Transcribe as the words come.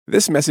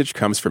This message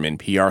comes from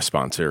NPR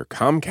sponsor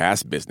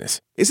Comcast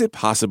Business. Is it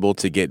possible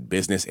to get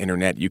business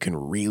internet you can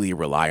really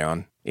rely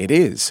on? It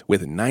is,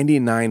 with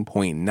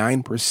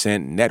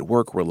 99.9%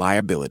 network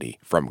reliability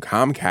from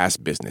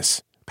Comcast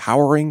Business,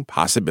 powering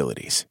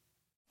possibilities.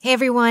 Hey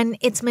everyone,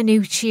 it's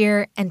Manoush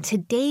here, and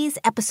today's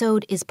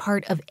episode is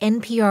part of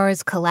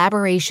NPR's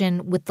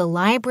collaboration with the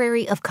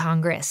Library of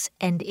Congress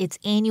and its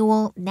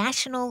annual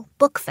National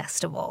Book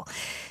Festival.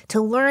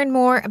 To learn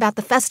more about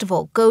the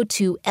festival, go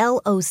to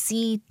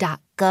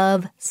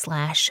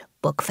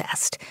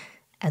loc.gov/bookfest.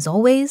 As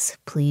always,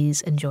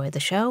 please enjoy the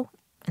show,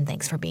 and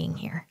thanks for being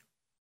here.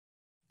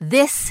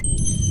 This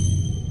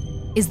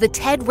is the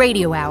TED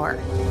Radio Hour.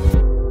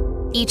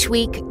 Each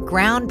week,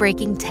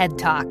 groundbreaking TED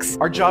Talks.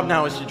 Our job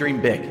now is to dream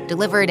big.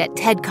 Delivered at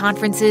TED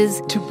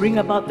conferences. To bring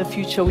about the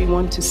future we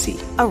want to see.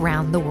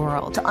 Around the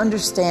world. To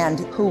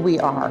understand who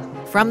we are.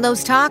 From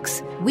those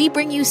talks, we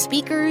bring you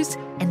speakers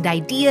and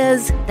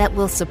ideas that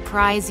will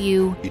surprise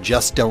you. You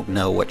just don't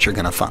know what you're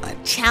going to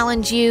find.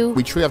 Challenge you.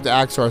 We truly have to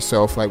ask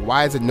ourselves,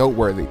 why is it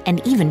noteworthy? And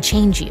even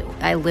change you.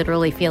 I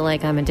literally feel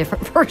like I'm a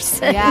different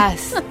person.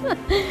 Yes.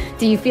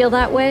 Do you feel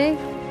that way?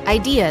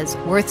 Ideas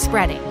worth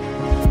spreading.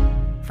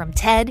 From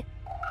TED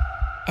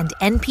and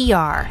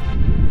NPR.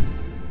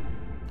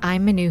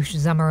 I'm Manoush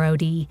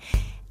Zomorodi,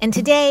 and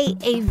today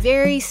a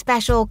very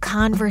special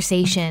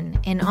conversation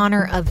in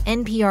honor of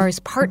NPR's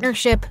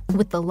partnership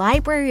with the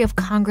Library of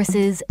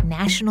Congress's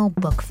National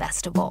Book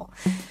Festival.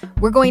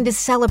 We're going to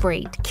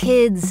celebrate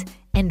kids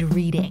and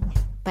reading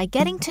by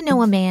getting to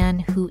know a man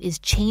who is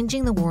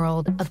changing the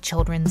world of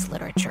children's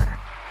literature.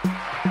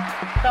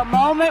 The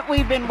moment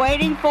we've been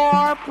waiting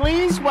for,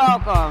 please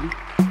welcome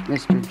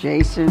Mr.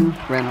 Jason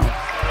Reynolds.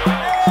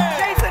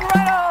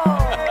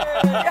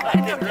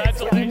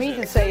 You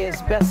mean to say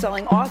his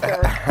best-selling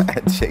author,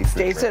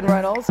 Jason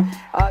Reynolds.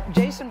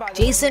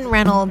 Jason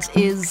Reynolds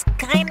is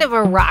kind of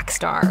a rock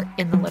star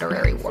in the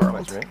literary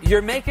world.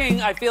 You're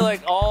making, I feel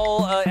like,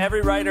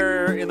 every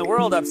writer in the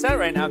world upset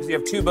right now because you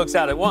have two books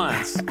out at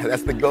once.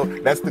 That's the goal.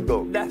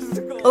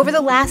 Over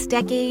the last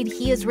decade,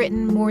 he has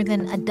written more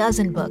than a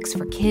dozen books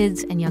for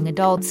kids and young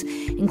adults,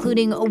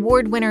 including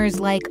award winners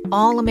like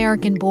All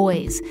American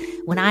Boys,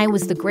 When I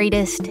Was the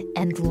Greatest,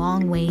 and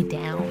Long Way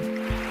Down.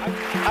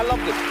 I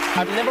love this.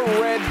 I've never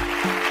read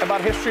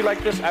about history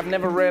like this. I've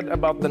never read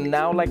about the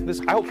now like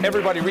this. I hope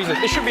everybody reads it.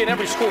 It should be in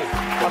every school.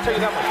 I'll tell you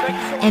that much. Thank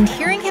you so much. And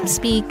hearing him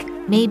speak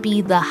may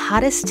be the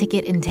hottest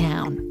ticket in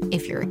town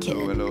if you're a kid.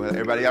 Hello.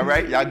 Everybody all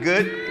right? Y'all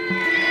good?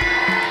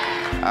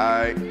 All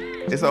right.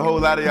 It's a whole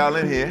lot of y'all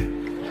in here.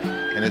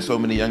 And there's so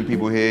many young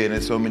people here, and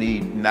there's so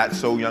many not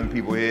so young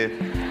people here.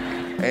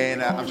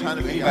 And I'm trying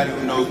to anybody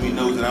who knows me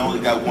knows that I only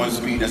got one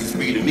speed. That's the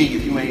speed of me.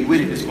 If you ain't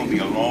with it, it's going to be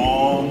a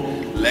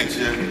long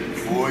lecture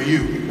for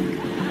you.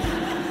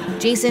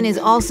 Jason is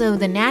also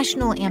the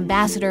National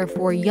Ambassador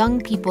for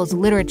Young People's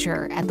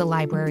Literature at the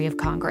Library of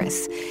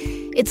Congress.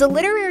 It's a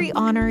literary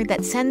honor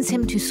that sends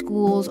him to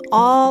schools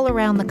all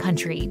around the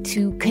country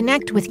to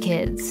connect with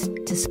kids,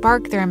 to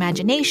spark their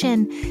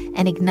imagination,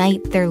 and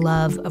ignite their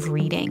love of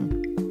reading.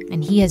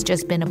 And he has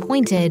just been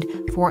appointed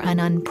for an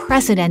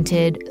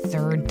unprecedented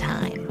third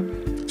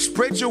time.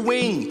 Spread your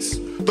wings,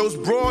 those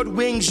broad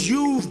wings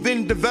you've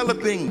been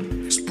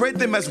developing. Spread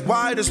them as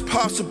wide as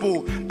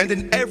possible and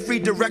in every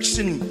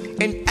direction,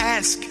 and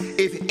ask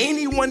if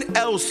anyone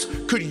else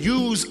could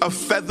use a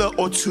feather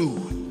or two.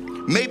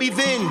 Maybe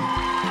then,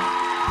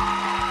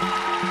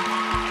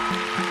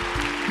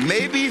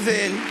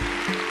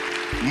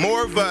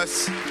 more of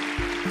us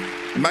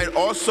might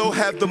also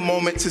have the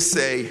moment to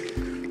say,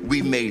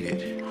 we made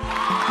it.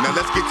 Now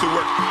let's get to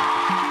work.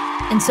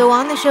 And so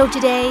on the show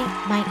today,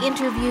 my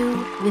interview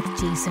with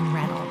Jason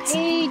Reynolds.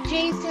 Hey,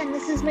 Jason,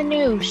 this is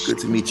Manoush. Good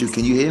to meet you.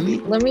 Can you hear me?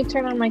 Let me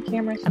turn on my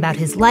camera. About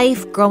his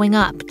life growing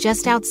up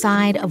just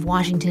outside of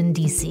Washington,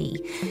 D.C.,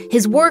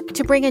 his work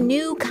to bring a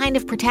new kind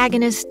of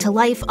protagonist to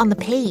life on the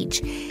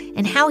page,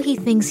 and how he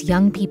thinks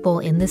young people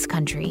in this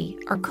country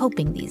are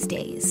coping these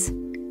days.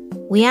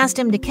 We asked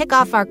him to kick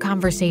off our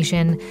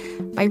conversation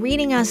by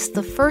reading us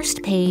the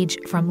first page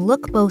from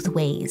Look Both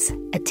Ways,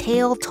 a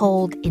tale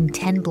told in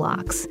 10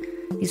 blocks.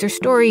 These are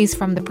stories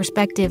from the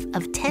perspective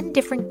of 10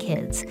 different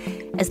kids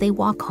as they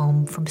walk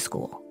home from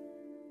school.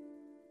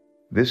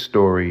 This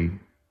story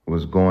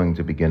was going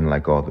to begin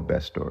like all the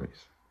best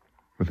stories,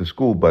 with a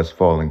school bus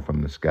falling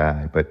from the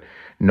sky, but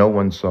no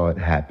one saw it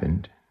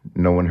happen.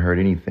 No one heard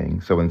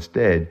anything. So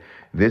instead,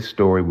 this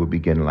story will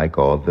begin like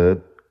all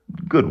the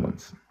good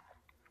ones,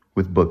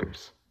 with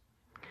boogers.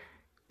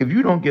 If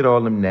you don't get all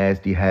them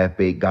nasty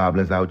half-baked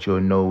goblins out your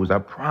nose, I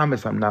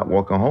promise I'm not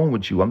walking home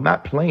with you. I'm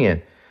not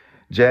playing.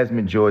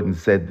 Jasmine Jordan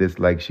said this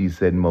like she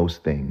said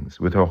most things,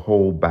 with her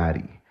whole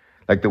body.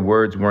 Like the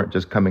words weren't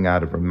just coming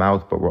out of her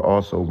mouth, but were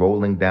also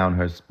rolling down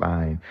her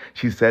spine.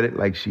 She said it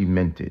like she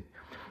meant it.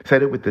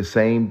 Said it with the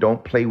same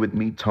don't play with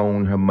me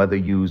tone her mother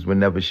used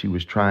whenever she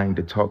was trying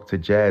to talk to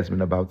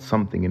Jasmine about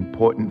something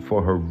important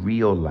for her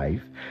real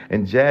life.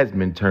 And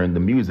Jasmine turned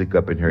the music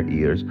up in her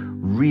ears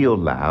real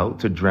loud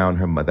to drown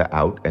her mother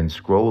out and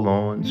scroll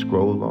on,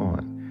 scroll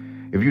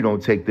on. If you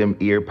don't take them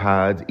ear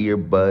pods,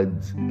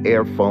 earbuds,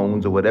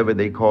 earphones, or whatever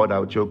they called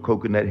out your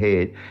coconut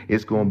head,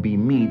 it's going to be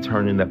me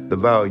turning up the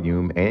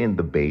volume and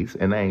the bass,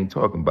 and I ain't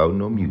talking about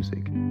no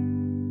music.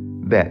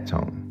 That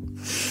tone.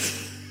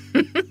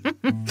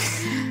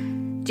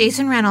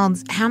 Jason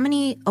Reynolds, how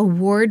many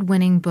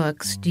award-winning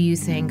books do you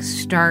think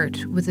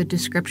start with a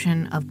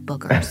description of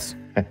boogers?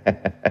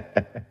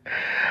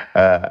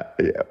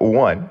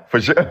 One, for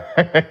sure.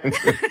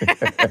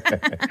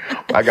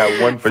 I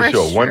got one for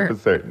sure, one for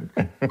certain.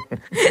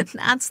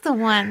 That's the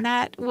one.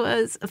 That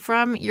was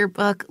from your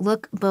book,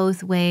 Look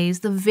Both Ways.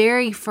 The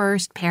very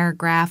first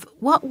paragraph,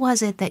 what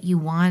was it that you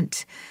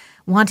wanted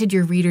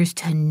your readers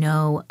to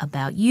know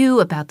about you,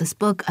 about this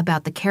book,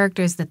 about the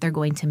characters that they're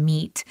going to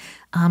meet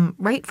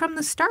right from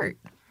the start?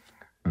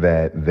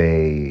 That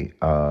they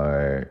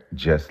are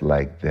just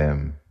like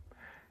them.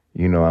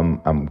 You know,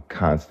 I'm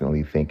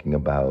constantly thinking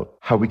about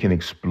how we can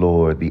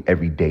explore the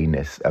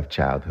everydayness of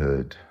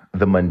childhood,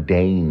 the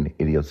mundane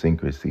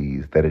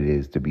idiosyncrasies that it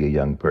is to be a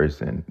young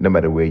person, no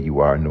matter where you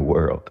are in the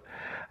world.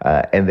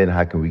 And then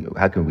how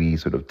can we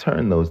sort of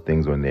turn those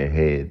things on their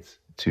heads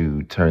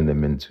to turn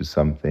them into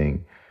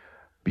something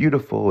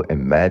beautiful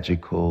and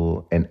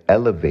magical and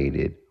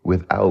elevated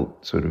without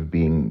sort of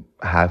being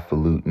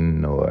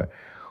highfalutin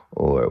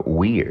or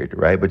weird,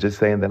 right? But just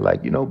saying that,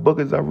 like, you know,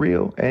 boogers are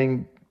real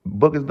and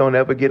boogers don't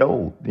ever get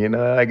old. You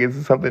know, I guess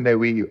it's something that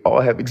we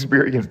all have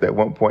experienced at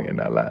one point in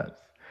our lives.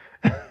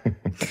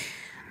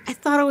 I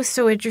thought it was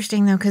so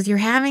interesting, though, because you're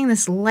having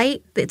this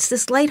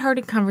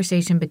lighthearted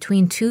conversation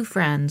between two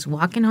friends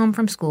walking home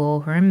from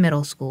school who are in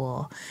middle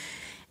school.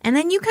 And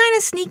then you kind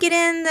of sneak it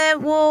in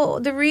that, well,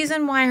 the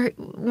reason why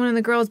one of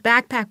the girls'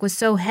 backpack was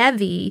so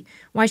heavy,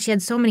 why she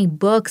had so many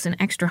books and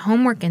extra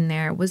homework in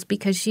there, was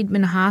because she'd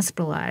been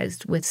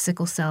hospitalized with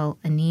sickle cell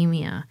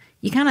anemia.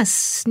 You kind of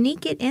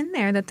sneak it in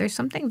there that there's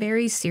something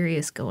very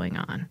serious going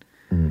on.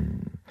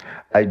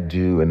 I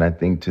do, and I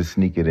think to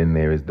sneak it in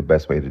there is the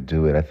best way to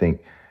do it. I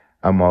think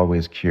I'm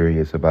always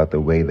curious about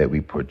the way that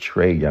we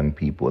portray young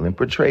people and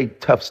portray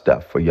tough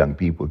stuff for young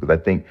people, because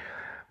I think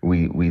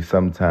we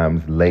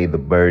sometimes lay the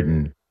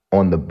burden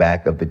on the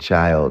back of the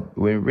child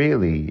when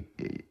really,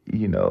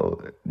 you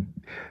know,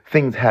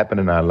 things happen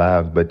in our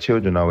lives, but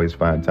children always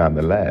find time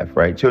to laugh,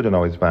 right? Children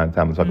always find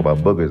time to talk about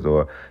boogers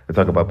or to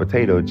talk about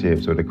potato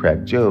chips or to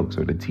crack jokes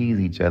or to tease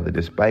each other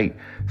despite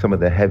some of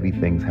the heavy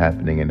things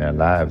happening in their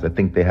lives. I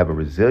think they have a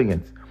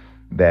resilience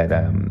that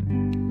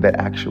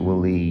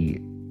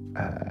actually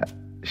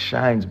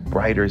shines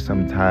brighter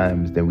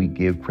sometimes than we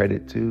give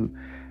credit to.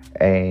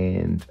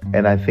 And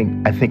I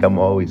think I'm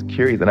always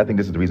curious, and I think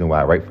this is the reason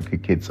why I write for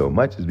kids so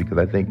much, is because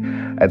I think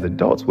as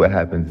adults what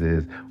happens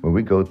is when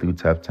we go through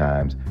tough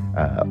times,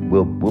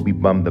 we'll be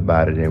bummed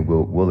about it and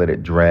we'll let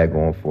it drag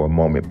on for a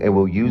moment, and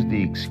we'll use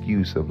the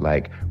excuse of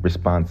like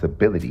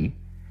responsibility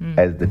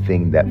as the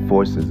thing that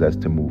forces us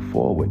to move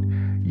forward.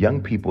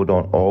 Young people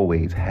don't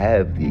always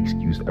have the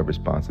excuse of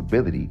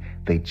responsibility.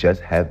 They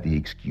just have the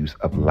excuse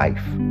of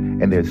life.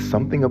 And there's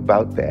something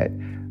about that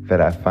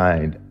I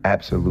find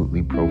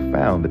absolutely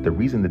profound, that the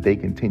reason that they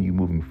continue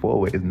moving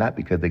forward is not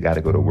because they got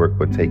to go to work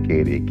or take care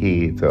of their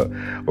kids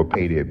or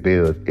pay their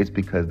bills. It's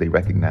because they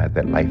recognize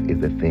that life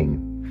is a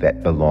thing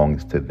that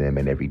belongs to them,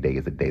 and every day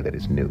is a day that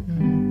is new.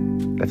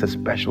 That's a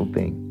special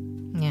thing.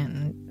 Yeah,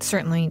 and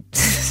certainly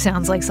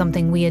sounds like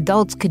something we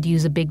adults could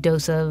use a big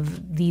dose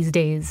of these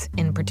days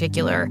in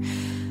particular.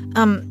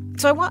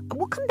 So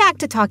we'll come back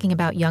to talking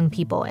about young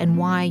people and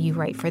why you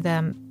write for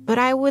them, but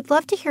I would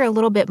love to hear a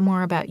little bit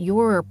more about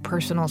your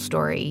personal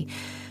story,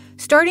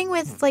 starting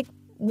with, like,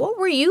 what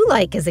were you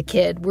like as a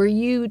kid? Were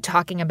you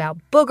talking about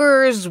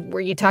boogers?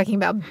 Were you talking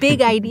about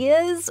big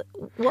ideas?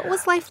 What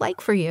was life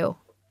like for you?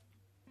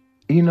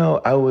 You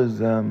know, I was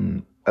a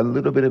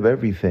little bit of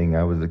everything.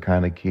 I was the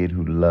kind of kid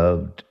who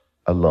loved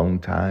alone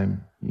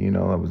time. You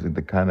know, I was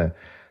the kind of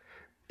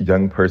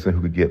young person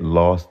who could get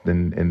lost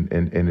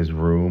in his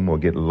room or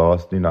get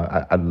lost. You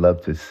know, I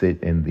love to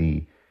sit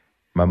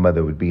my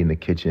mother would be in the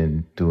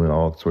kitchen doing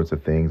all sorts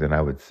of things, and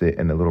I would sit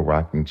in a little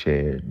rocking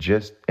chair,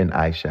 just in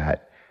eye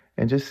shot,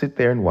 and just sit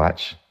there and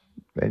watch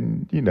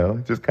and, you know,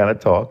 just kind of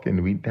talk,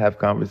 and we'd have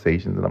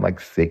conversations, and I'm like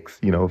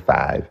 6,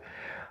 5.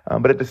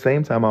 But at the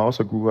same time, I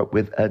also grew up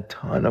with a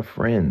ton of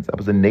friends. I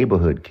was a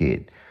neighborhood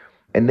kid.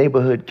 And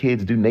neighborhood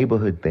kids do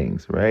neighborhood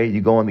things, right?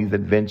 You go on these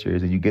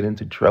adventures and you get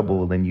into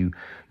trouble and you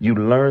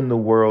learn the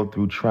world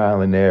through trial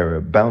and error,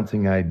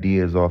 bouncing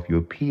ideas off your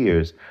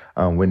peers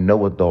when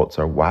no adults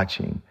are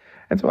watching.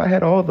 And so I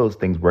had all those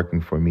things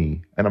working for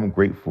me, and I'm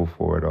grateful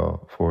for it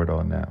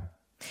all now.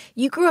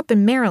 You grew up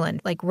in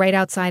Maryland, like right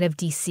outside of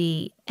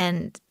D.C.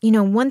 And, you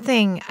know, one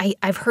thing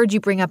I've heard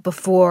you bring up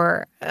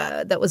before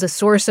that was a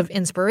source of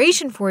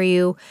inspiration for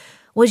you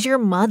was your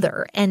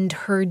mother and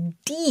her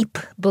deep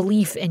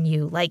belief in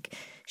you. Like,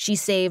 she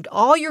saved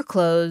all your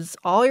clothes,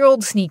 all your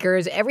old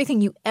sneakers,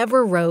 everything you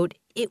ever wrote.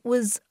 It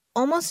was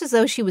almost as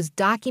though she was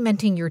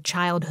documenting your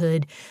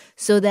childhood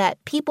so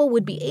that people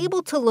would be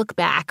able to look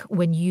back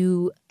when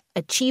you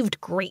achieved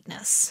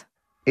greatness.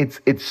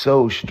 It's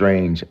so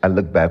strange. I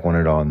look back on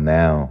it all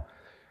now.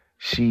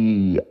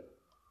 She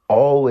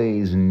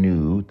always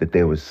knew that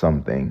there was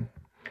something.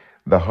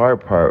 The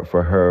hard part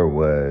for her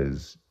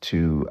was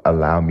to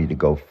allow me to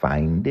go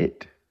find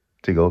it,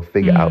 to go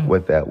figure out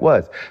what that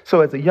was.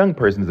 So as a young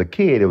person, as a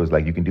kid, it was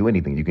like, you can do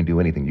anything, you can do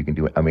anything, you can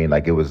do it. I mean,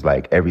 like, it was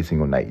like every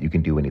single night, you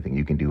can do anything,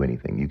 you can do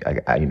anything.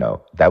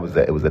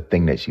 It was a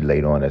thing that she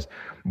laid on us.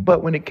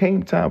 But when it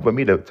came time for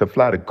me to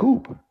fly the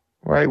coop,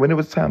 right? When it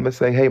was time to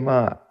say, hey,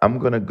 Ma, I'm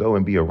going to go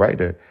and be a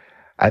writer,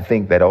 I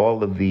think that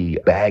all of the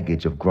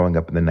baggage of growing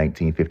up in the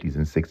 1950s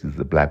and 60s as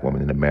a Black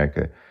woman in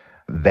America,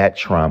 that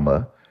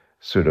trauma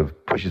sort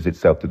of pushes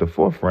itself to the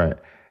forefront.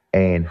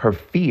 And her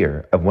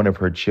fear of one of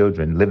her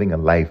children living a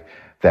life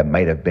that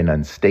might have been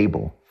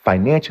unstable,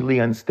 financially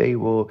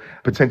unstable,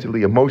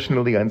 potentially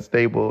emotionally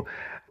unstable,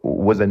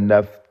 was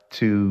enough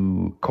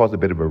to cause a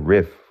bit of a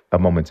rift, a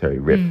momentary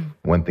rift.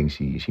 One thing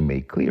she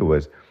made clear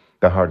was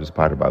the hardest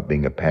part about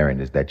being a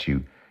parent is that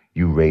you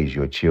raise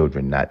your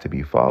children not to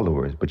be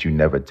followers, but you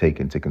never take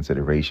into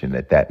consideration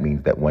that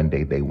means that one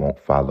day they won't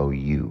follow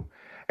you.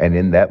 And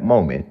in that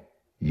moment,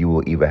 you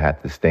will either have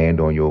to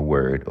stand on your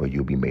word or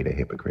you'll be made a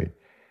hypocrite.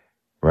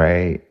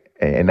 Right.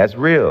 And that's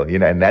real,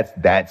 and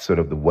that's sort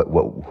of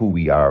who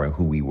we are and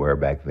who we were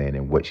back then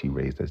and what she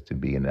raised us to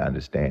be and to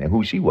understand and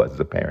who she was as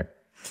a parent.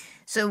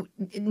 So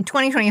in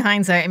 2020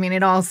 hindsight, I mean,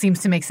 it all seems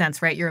to make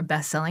sense, right? You're a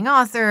best-selling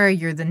author.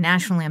 You're the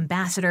national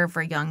ambassador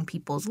for young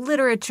people's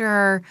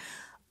literature.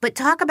 But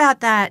talk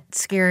about that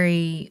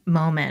scary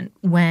moment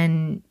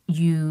when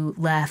you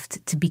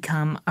left to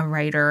become a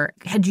writer.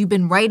 Had you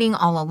been writing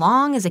all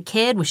along as a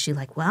kid? Was she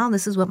like, well,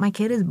 this is what my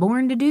kid is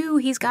born to do.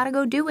 He's got to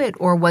go do it.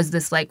 Or was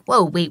this like,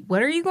 whoa, wait,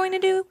 what are you going to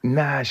do?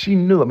 Nah, she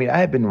knew. I mean, I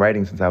had been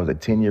writing since I was a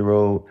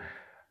 10-year-old.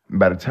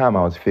 By the time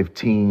I was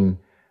 15,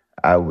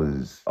 I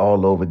was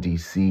all over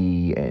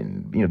D.C.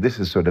 And, this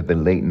is sort of the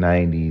late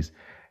 90s.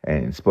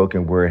 And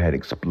spoken word had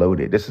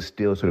exploded. This is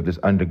still sort of this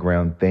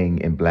underground thing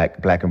in black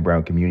and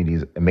brown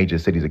communities in major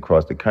cities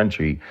across the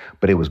country,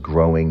 but it was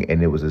growing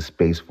and it was a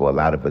space for a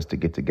lot of us to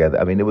get together.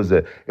 I mean, it was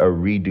a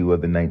redo of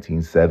the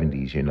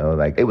 1970s,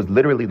 like it was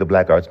literally the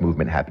Black arts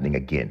movement happening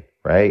again,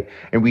 right?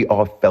 And we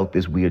all felt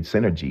this weird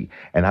synergy.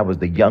 And I was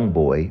the young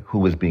boy who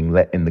was being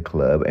let in the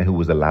club and who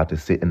was allowed to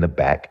sit in the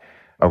back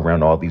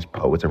around all these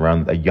poets,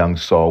 around a young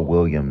Saul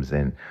Williams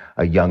and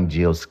a young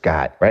Jill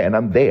Scott, right? And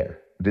I'm there,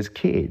 this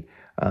kid.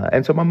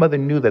 And so my mother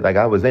knew that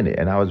I was in it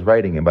and I was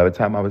writing. And by the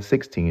time I was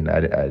 16,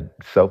 I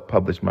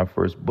self-published my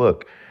first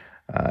book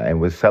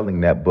and was selling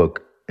that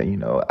book,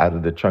 out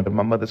of the trunk of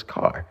my mother's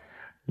car,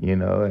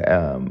 and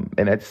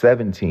at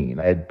 17,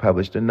 I had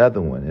published another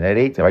one. And at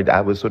 18,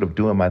 I was sort of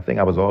doing my thing.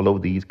 I was all over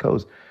the East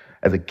Coast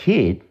as a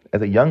kid,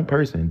 as a young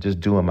person, just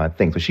doing my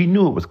thing. So she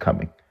knew it was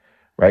coming,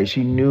 right?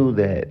 She knew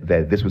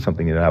that this was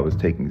something that I was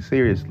taking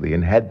seriously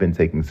and had been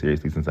taking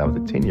seriously since I was a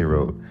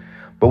 10-year-old.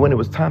 But when it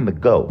was time to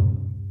go,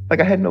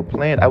 I had no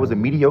plan. I was a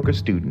mediocre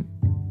student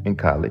in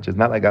college. It's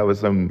not like I was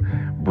some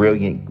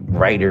brilliant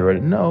writer.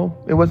 No,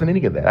 it wasn't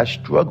any of that. I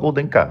struggled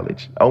in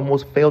college. I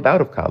almost failed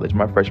out of college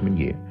my freshman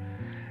year.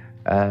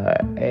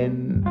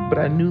 But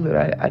I knew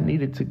that I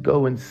needed to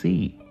go and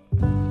see.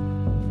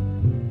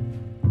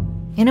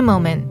 In a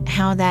moment,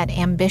 how that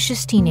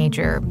ambitious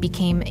teenager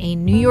became a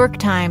New York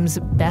Times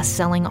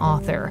best-selling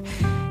author,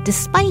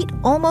 despite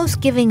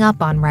almost giving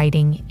up on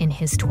writing in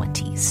his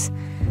 20s.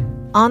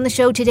 On the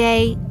show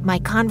today, my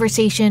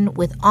conversation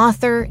with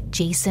author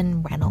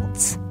Jason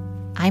Reynolds.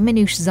 I'm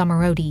Manoush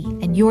Zomorodi,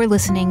 and you're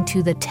listening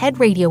to the TED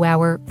Radio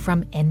Hour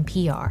from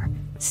NPR.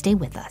 Stay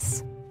with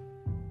us.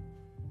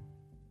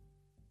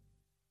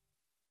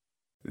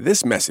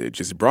 This message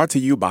is brought to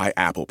you by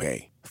Apple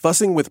Pay.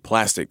 Fussing with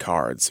plastic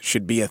cards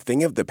should be a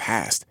thing of the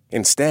past.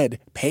 Instead,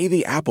 pay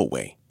the Apple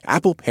way.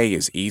 Apple Pay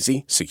is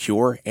easy,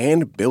 secure,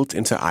 and built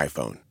into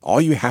iPhone. All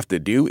you have to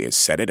do is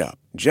set it up.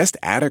 Just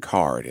add a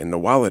card in the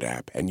Wallet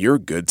app and you're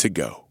good to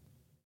go.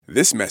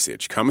 This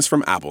message comes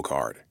from Apple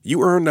Card.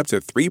 You earn up to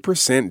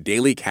 3%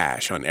 daily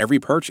cash on every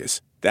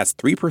purchase. That's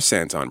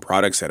 3% on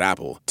products at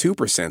Apple,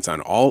 2%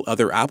 on all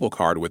other Apple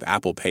Card with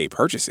Apple Pay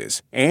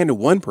purchases, and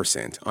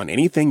 1% on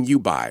anything you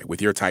buy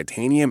with your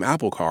titanium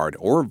Apple Card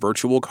or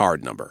virtual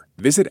card number.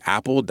 Visit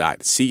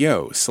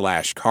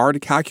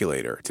apple.co/card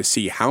calculator to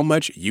see how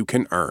much you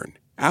can earn.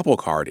 Apple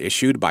Card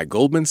issued by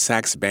Goldman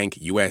Sachs Bank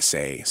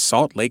USA,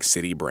 Salt Lake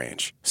City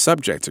branch.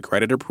 Subject to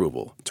credit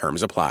approval.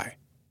 Terms apply.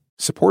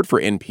 Support for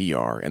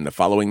NPR and the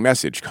following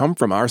message come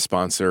from our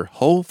sponsor,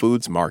 Whole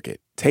Foods Market.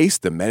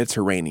 Taste the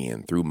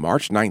Mediterranean through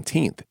March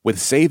 19th with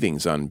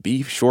savings on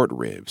beef short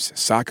ribs,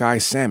 sockeye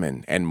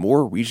salmon, and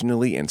more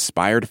regionally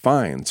inspired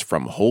finds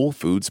from Whole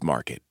Foods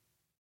Market.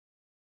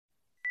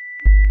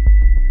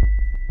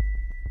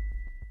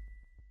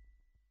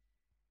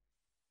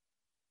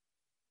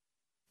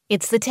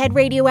 It's the TED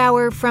Radio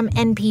Hour from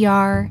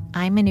NPR.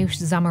 I'm Manoush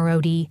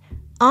Zomorodi.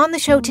 On the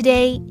show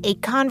today, a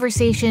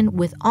conversation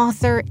with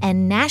author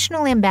and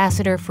national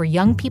ambassador for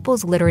young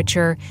people's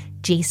literature,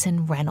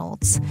 Jason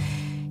Reynolds.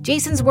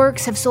 Jason's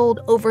works have sold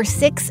over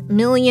 6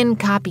 million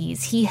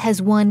copies. He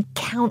has won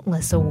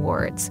countless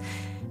awards.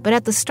 But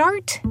at the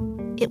start,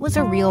 it was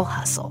a real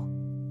hustle.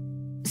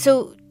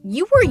 So,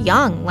 you were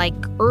young, like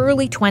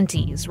early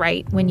 20s,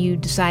 right, when you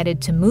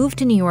decided to move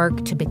to New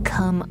York to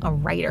become a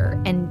writer.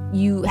 And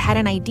you had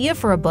an idea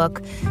for a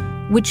book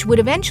which would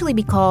eventually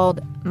be called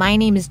My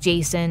Name is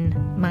Jason,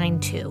 Mine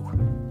Too.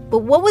 But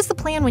what was the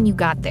plan when you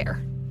got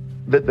there?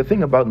 The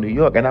thing about New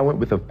York, and I went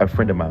with a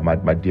friend of mine,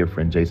 my dear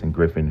friend Jason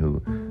Griffin,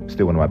 who is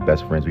still one of my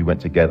best friends. We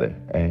went together,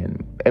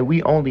 and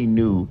we only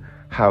knew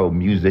how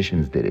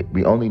musicians did it.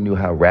 We only knew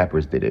how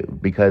rappers did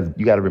it, because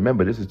you got to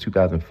remember, this is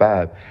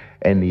 2005,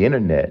 and the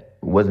internet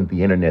wasn't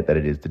the internet that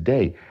it is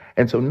today.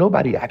 And so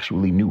nobody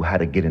actually knew how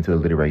to get into the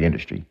literary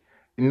industry.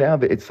 Now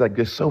that it's like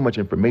there's so much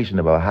information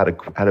about how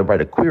to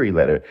write a query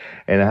letter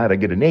and how to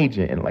get an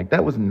agent, and like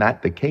that was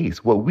not the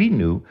case. What we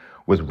knew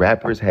was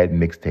rappers had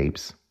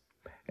mixtapes,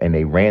 and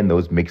they ran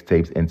those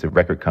mixtapes into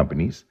record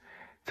companies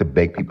to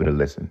beg people to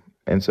listen.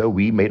 And so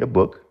we made a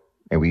book,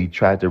 and we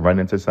tried to run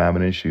into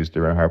Simon &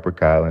 Schuster and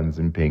HarperCollins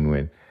and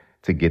Penguin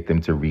to get them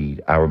to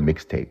read our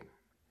mixtape.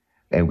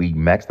 And we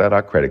maxed out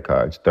our credit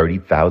cards,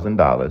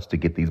 $30,000 to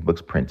get these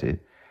books printed.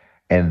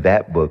 And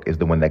that book is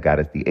the one that got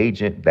us the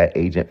agent. That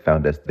agent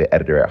found us the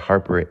editor at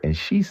Harper, and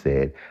she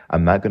said,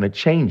 I'm not going to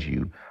change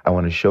you. I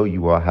want to show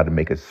you all how to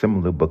make a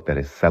similar book that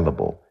is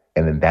sellable.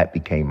 And then that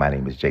became My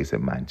Name is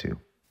Jason, Mine Too.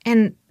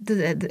 And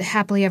the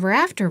happily ever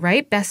after,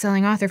 right?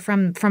 Best-selling author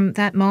from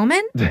that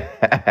moment?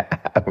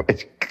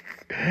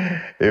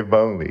 If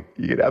only.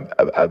 You know,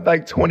 I'm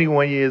like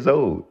 21 years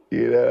old.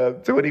 You know,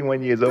 I'm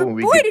 21 years old.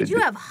 But boy, did you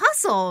have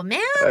hustle,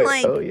 man.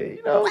 Oh, yeah,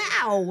 you know.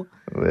 Wow.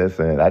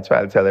 Listen, I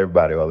try to tell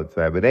everybody all the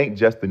time, it ain't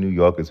just the New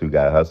Yorkers who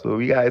got hustle.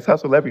 We got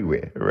hustle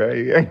everywhere,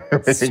 right?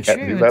 It's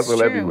true.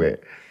 Hustle everywhere.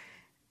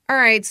 All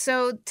right,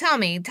 so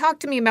talk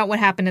to me about what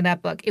happened to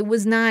that book. It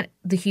was not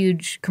the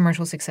huge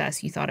commercial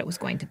success you thought it was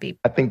going to be.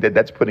 I think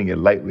that's putting it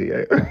lightly.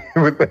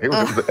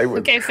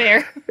 Okay,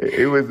 fair.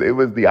 It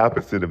was the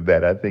opposite of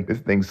that. I think this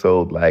thing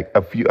sold like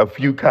a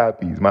few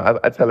copies.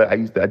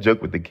 I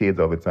joke with the kids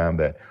all the time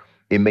that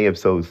it may have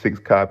sold 6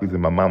 copies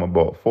and my mama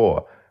bought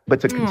 4. But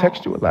to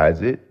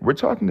contextualize it, we're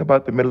talking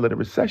about the middle of the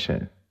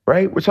recession.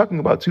 Right? We're talking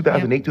about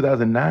 2008,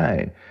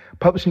 2009.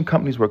 Publishing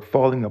companies were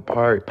falling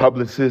apart.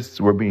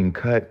 Publicists were being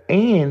cut.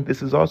 And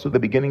this is also the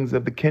beginnings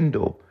of the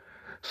Kindle.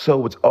 So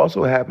what's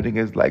also happening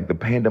is like the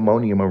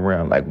pandemonium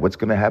around, like what's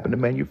going to happen to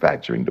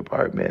manufacturing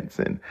departments.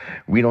 And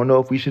we don't know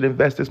if we should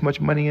invest this much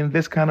money in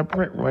this kind of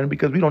print run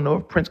because we don't know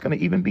if print's going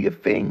to even be a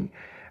thing.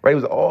 Right? It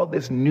was all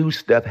this new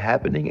stuff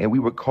happening, and we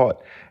were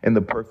caught in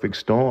the perfect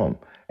storm.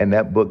 And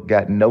that book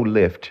got no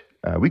lift.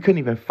 We couldn't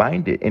even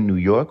find it in New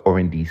York or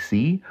in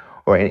D.C.,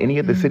 or in any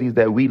of the cities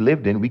that we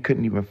lived in. We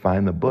couldn't even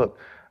find the book.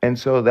 And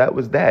so that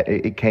was that.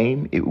 It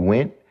came, it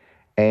went.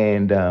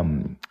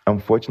 And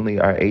unfortunately,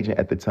 our agent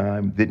at the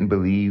time didn't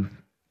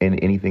believe in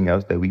anything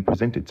else that we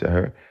presented to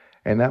her.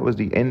 And that was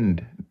the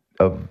end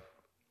of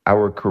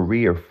our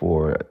career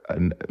for,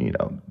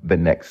 the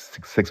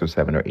next 6 or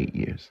 7 or 8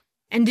 years.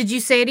 And did you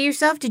say to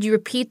yourself, did you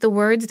repeat the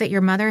words that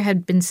your mother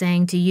had been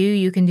saying to you?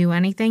 You can do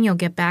anything. You'll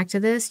get back to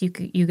this.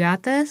 You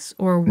got this?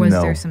 Or was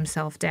there some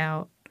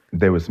self-doubt?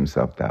 There was some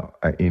self-doubt.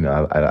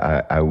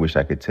 I wish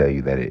I could tell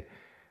you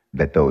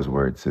that those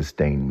words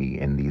sustained me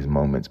in these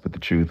moments, but the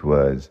truth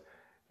was,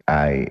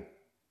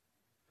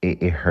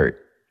 it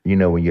hurt. You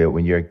know, when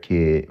you're a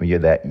kid, when you're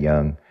that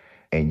young,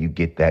 and you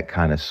get that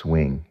kind of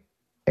swing,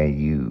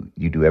 and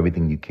you do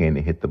everything you can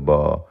to hit the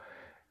ball,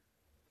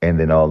 and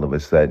then all of a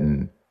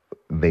sudden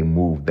they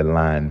move the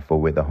line for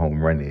where the home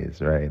run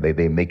is. Right?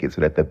 They make it so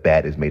that the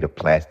bat is made of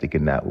plastic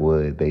and not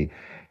wood.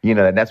 And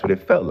that's what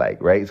it felt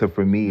like, right? So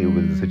for me, it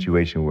was a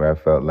situation where I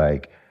felt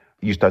like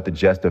you start to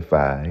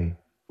justify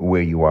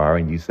where you are,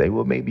 and you say,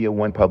 well, maybe a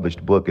one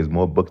published book is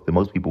more books than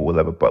most people will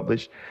ever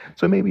publish,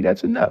 so maybe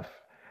that's enough.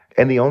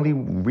 And the only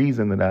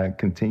reason that I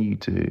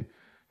continued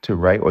to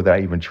write, or that I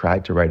even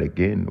tried to write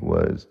again,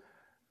 was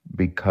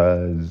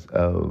because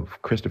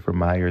of Christopher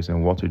Myers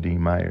and Walter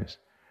Dean Myers.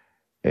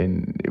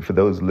 And for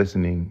those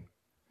listening,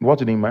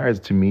 Walter Dean Myers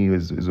to me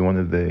is one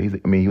of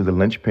he was a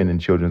linchpin in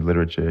children's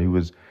literature.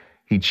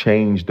 He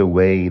changed the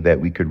way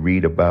that we could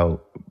read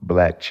about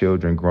Black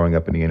children growing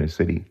up in the inner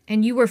city.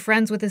 And you were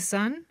friends with his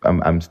son?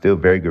 I'm still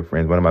very good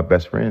friends. One of my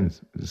best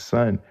friends, his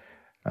son,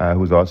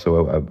 who's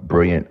also a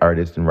brilliant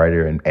artist and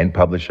writer and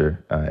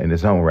publisher in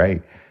his own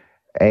right.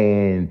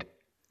 And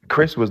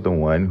Chris was the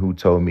one who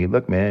told me,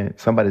 look, man,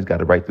 somebody's got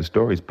to write the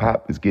stories.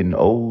 Pop is getting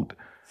old.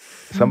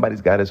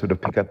 Somebody's got to sort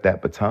of pick up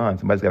that baton.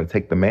 Somebody's got to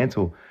take the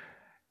mantle.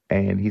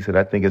 And he said,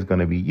 I think it's going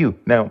to be you.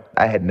 Now,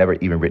 I had never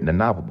even written a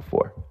novel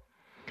before.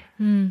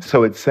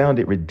 So it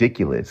sounded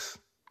ridiculous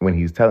when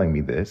he's telling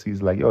me this.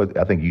 He's like, yo,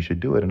 I think you should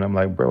do it. And I'm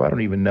like, bro, I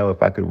don't even know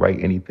if I could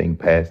write anything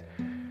past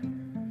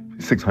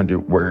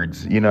 600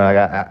 words.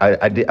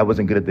 I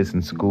wasn't good at this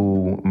in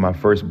school. My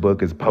first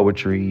book is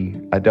poetry.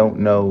 I don't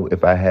know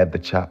if I had the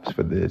chops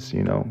for this,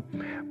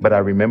 But I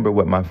remember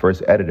what my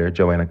first editor,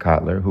 Joanna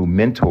Kotler, who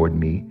mentored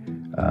me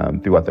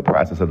throughout the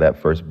process of that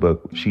first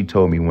book, she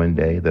told me one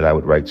day that I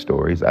would write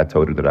stories. I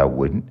told her that I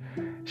wouldn't.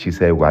 She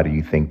said, why do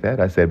you think that?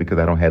 I said, because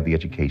I don't have the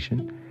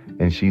education.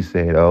 And she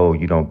said, oh,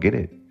 you don't get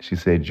it. She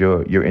said,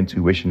 your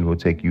intuition will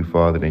take you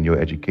farther than your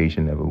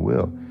education ever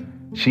will.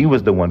 She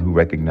was the one who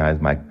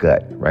recognized my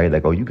gut, right?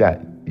 Like, oh, you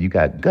got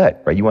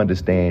gut, right? You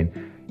understand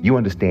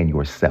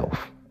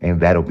yourself, and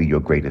that'll be your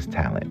greatest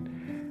talent.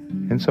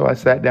 And so I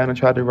sat down and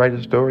tried to write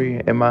a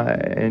story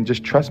and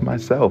just trust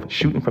myself,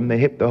 shooting from the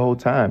hip the whole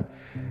time.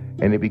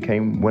 And it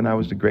became When I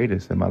Was the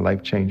Greatest, and my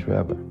life changed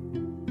forever.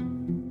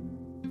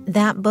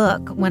 That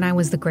book, When I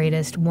Was the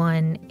Greatest,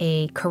 won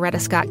a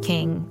Coretta Scott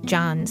King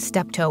John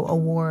Steptoe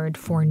Award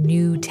for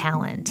New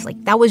Talent.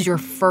 Like, that was your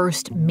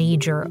first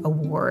major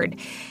award.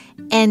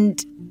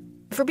 And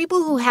for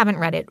people who haven't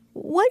read it,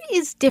 what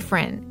is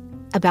different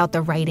about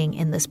the writing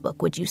in this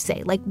book, would you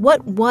say? Like,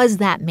 what was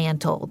that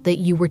mantle that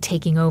you were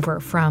taking over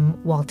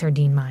from Walter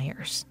Dean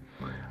Myers?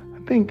 I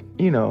think,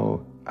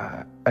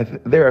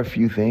 there are a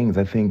few things.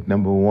 I think,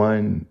 number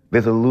one,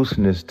 there's a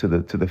looseness to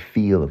the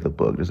feel of the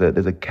book.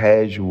 There's a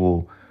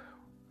casual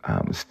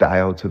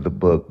style to the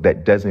book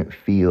that doesn't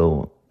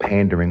feel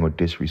pandering or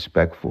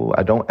disrespectful.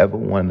 I don't ever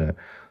want to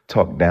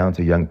talk down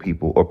to young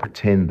people or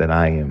pretend that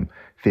I am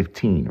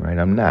 15, right?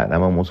 I'm not.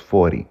 I'm almost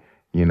 40.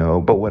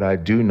 But what I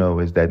do know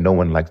is that no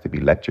one likes to be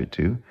lectured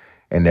to,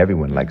 and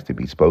everyone likes to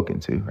be spoken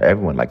to.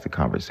 Everyone likes a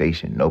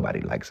conversation. Nobody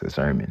likes a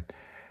sermon.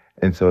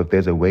 And so if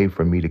there's a way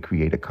for me to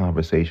create a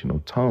conversational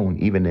tone,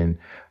 even in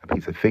a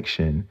piece of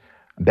fiction,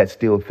 that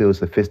still feels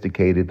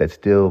sophisticated, that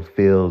still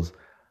feels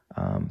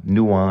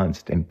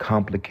nuanced and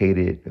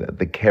complicated,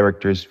 the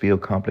characters feel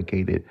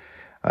complicated,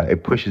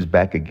 it pushes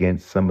back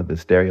against some of the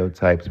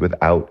stereotypes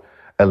without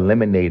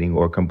eliminating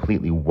or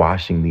completely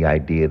washing the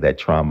idea that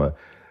trauma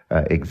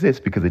exists,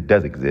 because it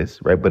does exist,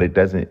 right? But it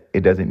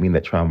doesn't mean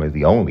that trauma is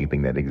the only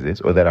thing that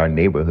exists, or that our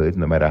neighborhoods,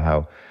 no matter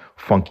how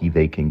funky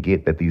they can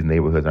get, that these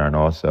neighborhoods aren't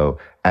also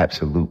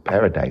absolute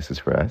paradises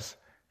for us,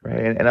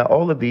 right? And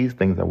all of these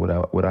things are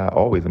what I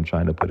always am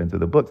trying to put into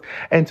the books.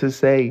 And to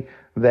say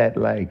that,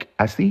 like,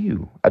 I see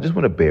you. I just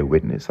want to bear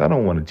witness. I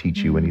don't want to teach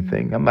you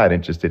anything. I'm not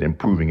interested in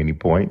proving any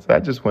points.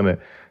 I just want to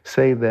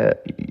say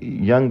that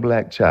young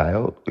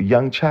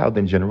child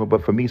in general,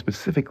 but for me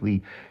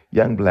specifically,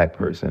 young Black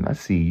person, I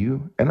see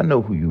you, and I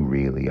know who you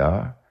really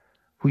are,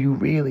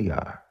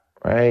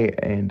 right?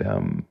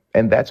 And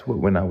that's what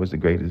When I Was the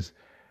Greatest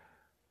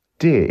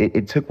did.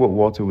 It took what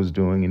Walter was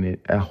doing,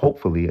 and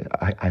hopefully,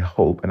 I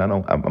hope, and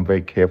I'm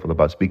very careful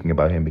about speaking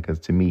about him, because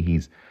to me,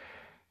 he's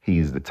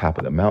the top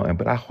of the mountain,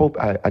 but I hope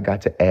I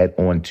got to add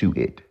on to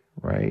it,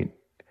 right?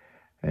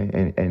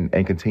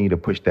 And continue to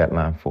push that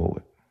line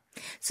forward.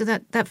 So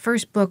that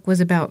first book was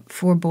about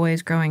 4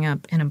 boys growing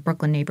up in a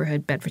Brooklyn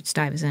neighborhood,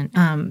 Bedford-Stuyvesant.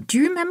 Do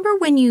you remember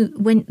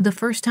when the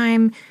first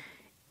time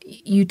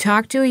you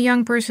talked to a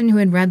young person who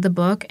had read the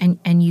book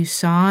and you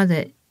saw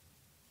that,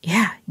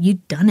 yeah,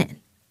 you'd done it,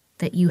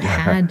 that you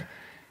had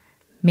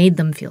made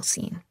them feel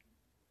seen?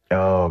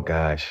 Oh,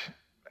 gosh.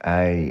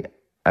 I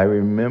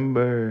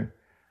remember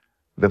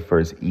the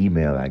first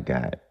email I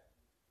got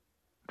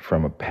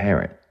from a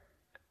parent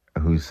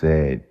who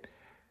said,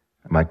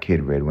 my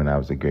kid read When I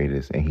Was the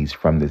Greatest, and he's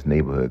from this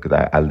neighborhood,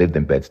 because I lived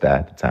in Bed-Stuy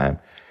at the time.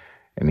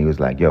 And he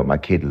was like, yo, my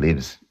kid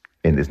lives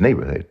in this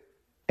neighborhood.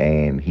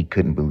 And he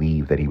couldn't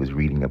believe that he was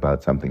reading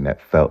about something that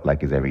felt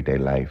like his everyday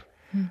life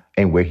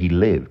and where he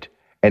lived.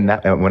 And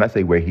when I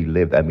say where he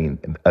lived, I mean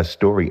a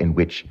story in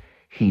which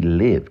he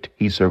lived.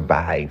 He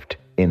survived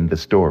in the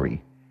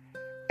story.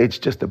 It's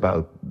just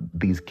about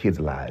these kids'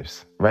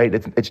 lives, right?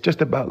 It's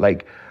just about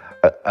like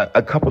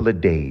a couple of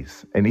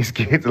days in these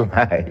kids'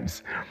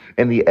 lives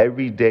and the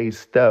everyday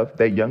stuff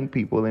that young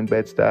people in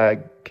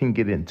Bed-Stuy can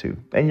get into,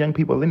 and young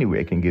people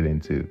anywhere can get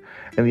into,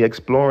 and the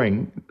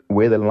exploring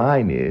where the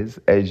line is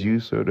as you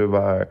sort of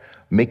are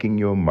making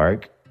your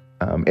mark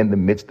in the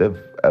midst of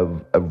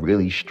a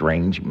really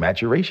strange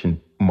maturation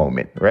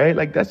moment, right?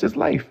 Like, that's just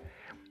life.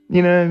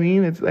 You know what I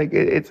mean? It's like,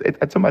 it's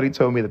somebody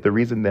told me that the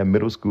reason that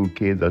middle school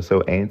kids are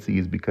so antsy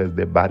is because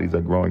their bodies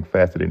are growing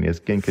faster than their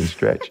skin can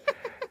stretch.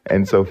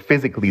 And so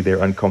physically, they're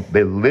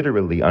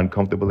literally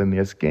uncomfortable in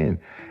their skin.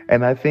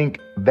 And I think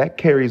that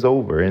carries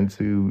over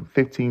into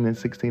 15 and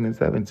 16 and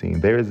 17.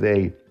 There's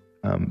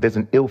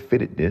an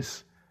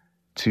ill-fittedness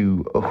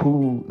to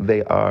who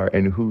they are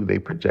and who they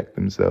project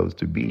themselves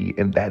to be.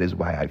 And that is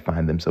why I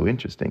find them so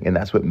interesting. And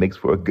that's what makes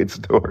for a good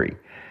story.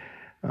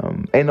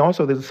 And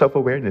also there's a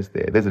self-awareness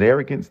there. There's an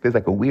arrogance. There's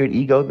like a weird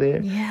ego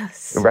there.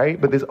 Yes. Right?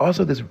 But there's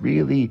also this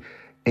really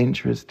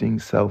interesting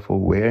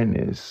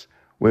self-awareness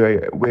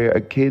where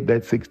a kid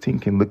that's 16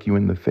 can look you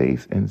in the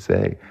face and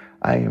say,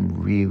 I am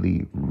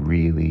really,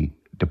 really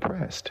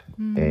depressed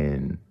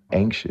and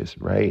anxious,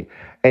 right?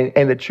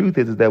 And the truth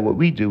is that what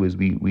we do is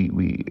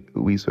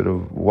we sort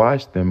of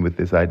wash them with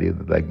this idea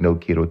that, like, no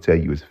kid will tell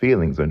you his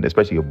feelings, and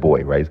especially a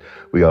boy, right?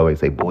 We always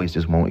say boys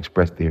just won't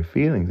express their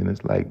feelings, and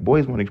it's like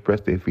boys won't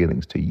express their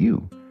feelings to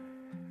you,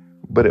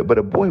 but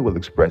a boy will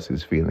express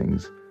his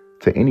feelings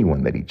to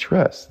anyone that he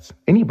trusts.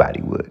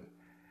 Anybody would.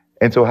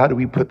 And so how do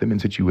we put them in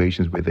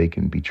situations where they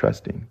can be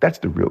trusting? That's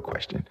the real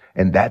question.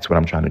 And that's what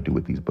I'm trying to do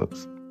with these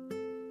books.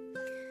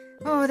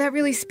 Oh, that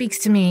really speaks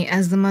to me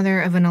as the mother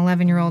of an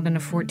 11-year-old and a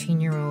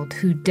 14-year-old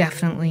who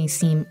definitely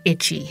seem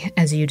itchy,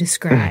 as you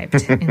described,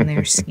 in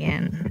their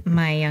skin.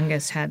 My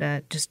youngest had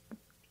a just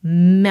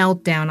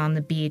meltdown on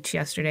the beach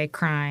yesterday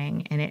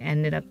crying, and it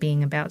ended up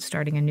being about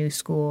starting a new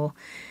school.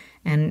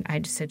 And I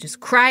just said, just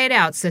cry it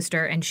out,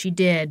 sister. And she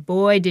did.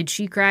 Boy, did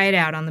she cry it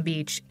out on the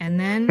beach. And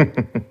then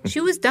she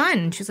was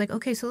done. She was like,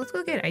 okay, so let's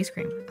go get ice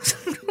cream.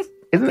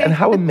 And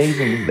how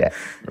amazing is that?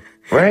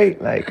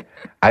 Right? Like,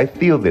 I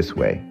feel this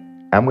way.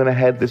 I'm going to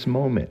have this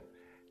moment.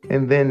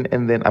 And then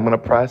I'm going to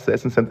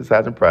process and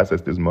synthesize and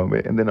process this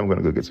moment. And then I'm going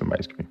to go get some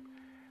ice cream.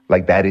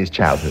 Like, that is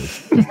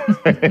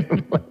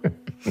childhood.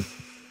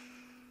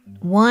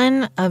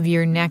 One of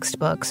your next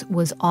books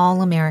was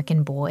All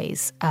American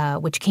Boys,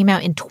 which came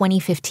out in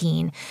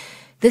 2015.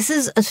 This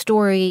is a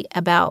story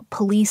about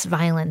police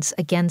violence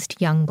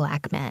against young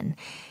Black men.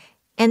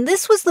 And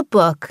this was the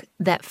book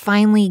that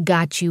finally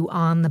got you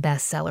on the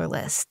bestseller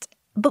list.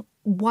 But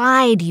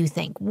why do you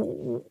think?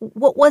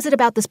 What was it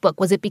about this book?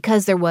 Was it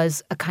because there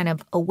was a kind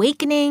of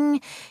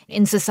awakening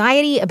in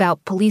society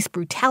about police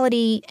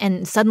brutality,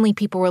 and suddenly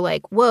people were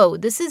like, whoa,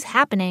 this is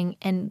happening,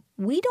 and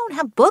we don't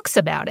have books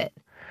about it?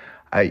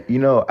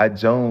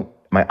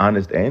 My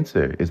honest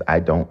answer is I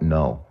don't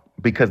know.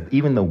 Because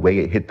even the way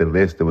it hit the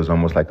list, it was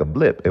almost like a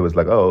blip. It was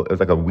like, it was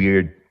like a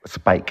weird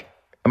spike.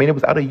 I mean, it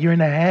was out a year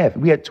and a half.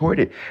 We had toured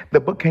it. The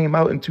book came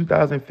out in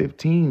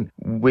 2015,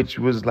 which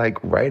was like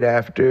right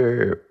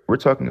after, we're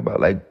talking about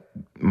like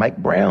Mike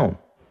Brown.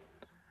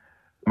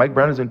 Mike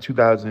Brown is in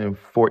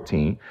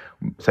 2014,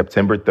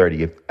 September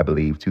 30th, I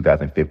believe,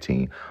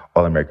 2015,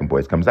 All American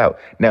Boys comes out.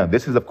 Now,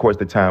 this is, of course,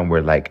 the time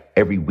where like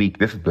every week,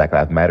 this is Black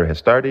Lives Matter has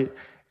started.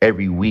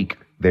 Every week,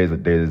 there's a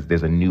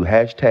new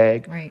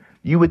hashtag. Right.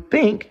 You would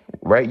think,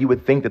 right? You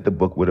would think that the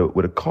book would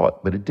have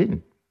caught, but it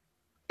didn't.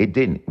 It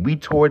didn't. We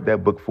toured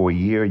that book for a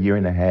year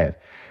and a half,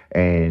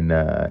 and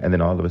then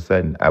all of a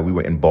sudden, we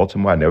were in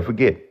Baltimore. I'll never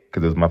forget,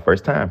 because it was my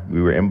first time.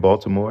 We were in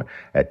Baltimore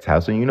at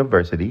Towson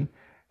University,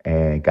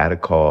 and got a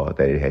call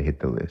that it had hit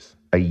the list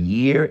a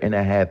year and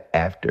a half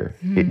after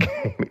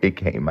it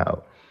came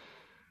out.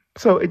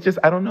 So it just,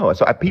 I don't know.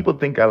 So people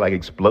think I like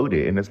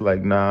exploded, and it's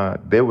like, nah,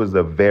 there was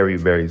a very,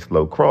 very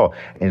slow crawl.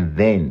 And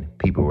then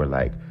people were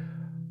like,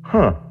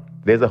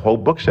 there's a whole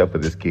bookshelf for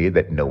this kid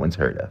that no one's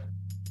heard of.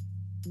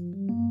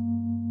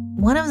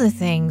 One of the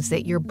things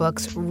that your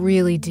books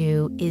really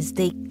do is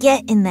they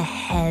get in the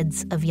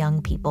heads of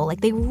young people.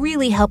 Like, they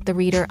really help the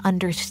reader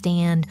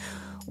understand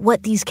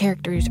what these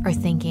characters are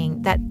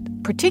thinking. That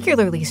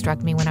particularly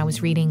struck me when I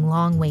was reading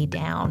Long Way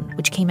Down,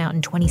 which came out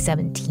in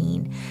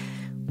 2017.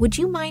 Would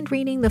you mind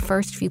reading the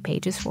first few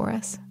pages for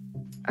us?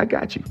 I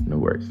got you. No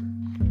worries.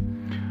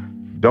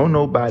 Don't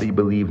nobody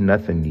believe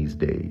nothing these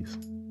days,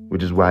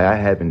 which is why I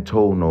haven't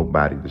told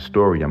nobody the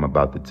story I'm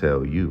about to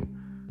tell you.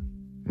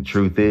 The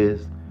truth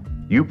is,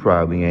 you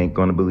probably ain't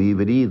gonna believe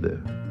it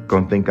either.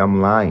 Gonna think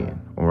I'm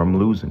lying or I'm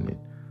losing it.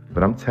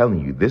 But I'm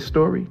telling you, this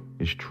story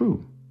is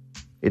true.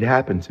 It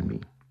happened to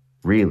me.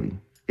 Really,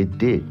 it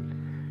did.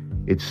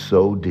 It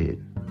so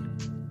did.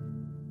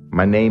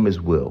 My name is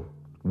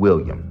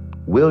William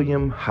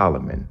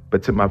Holloman.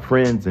 But to my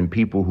friends and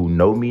people who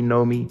know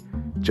me,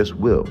 just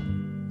Will.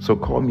 So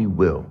call me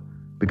Will,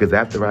 because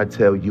after I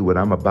tell you what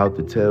I'm about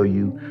to tell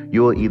you,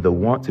 you'll either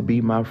want to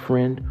be my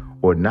friend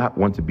or not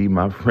want to be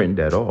my friend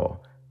at all.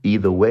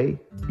 Either way,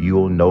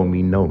 you'll know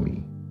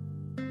me.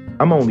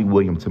 I'm only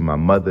William to my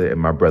mother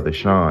and my brother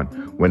Sean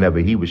whenever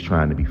he was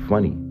trying to be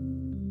funny.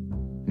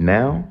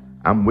 Now,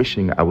 I'm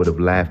wishing I would have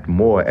laughed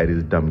more at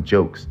his dumb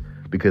jokes,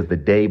 because the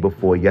day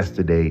before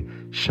yesterday,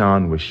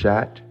 Sean was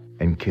shot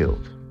and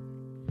killed.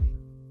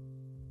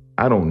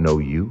 I don't know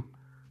you.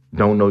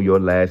 Don't know your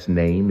last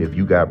name, if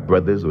you got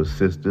brothers or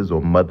sisters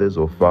or mothers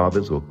or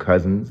fathers or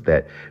cousins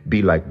that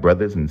be like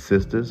brothers and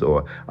sisters,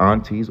 or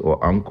aunties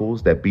or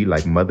uncles that be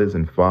like mothers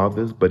and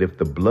fathers. But if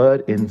the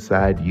blood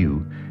inside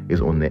you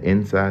is on the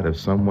inside of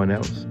someone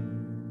else,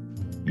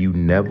 you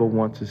never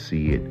want to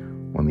see it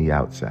on the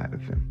outside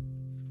of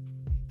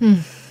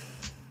them.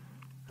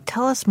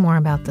 Tell us more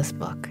about this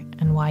book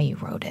and why you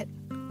wrote it.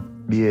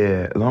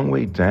 Yeah, Long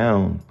Way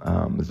Down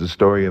is the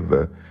story of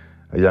a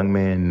young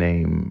man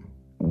named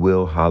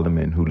Will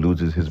Holloman who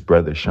loses his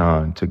brother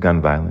Sean to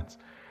gun violence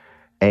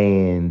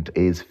and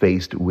is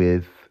faced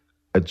with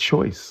a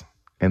choice.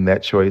 And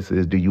that choice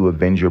is, do you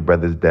avenge your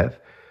brother's death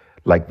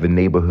like the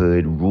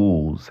neighborhood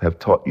rules have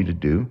taught you to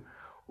do,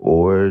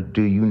 or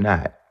do you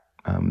not?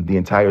 The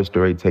entire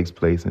story takes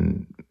place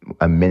in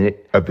a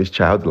minute of this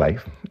child's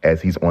life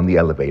as he's on the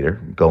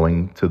elevator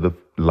going to the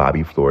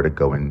lobby floor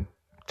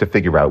to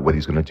figure out what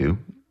he's going to do.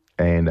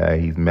 And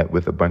he's met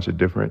with a bunch of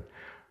different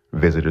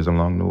visitors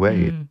along the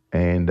way.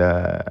 And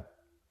I'm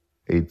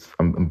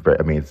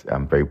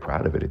very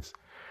proud of it.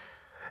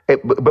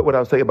 But what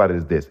I'll say about it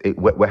is this.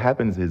 What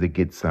happens is it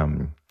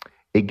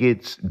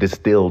gets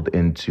distilled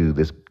into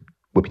this,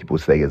 what people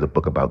say is a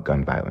book about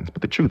gun violence.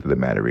 But the truth of the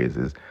matter is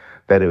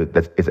that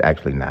it's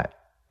actually not.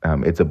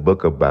 It's a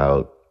book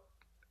about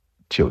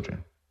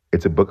children.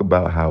 It's a book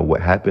about how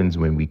what happens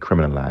when we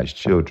criminalize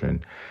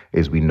children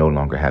is we no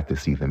longer have to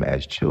see them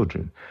as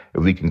children.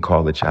 If we can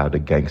call a child a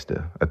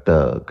gangster, a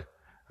thug,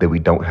 that we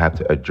don't have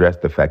to address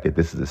the fact that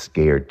this is a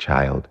scared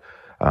child.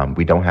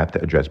 We don't have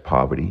to address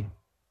poverty,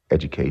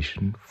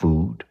 education,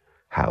 food,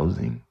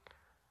 housing,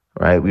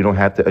 right? We don't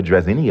have to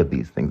address any of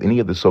these things, any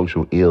of the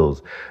social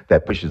ills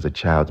that pushes a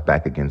child's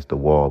back against the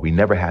wall. We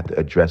never have to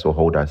address or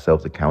hold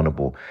ourselves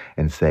accountable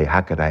and say,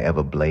 how could I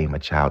ever blame a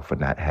child for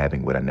not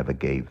having what I never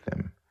gave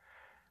them?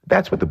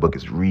 That's what the book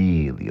is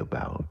really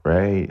about,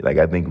 right? Like,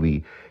 I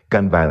think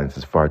gun violence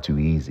is far too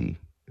easy.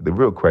 The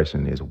real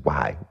question is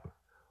why?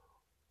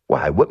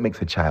 Why? What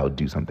makes a child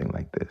do something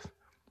like this?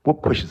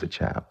 What pushes a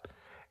child?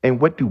 And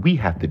what do we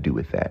have to do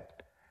with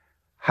that?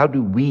 How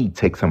do we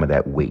take some of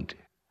that weight?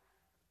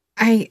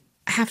 I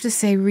have to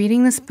say,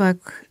 reading this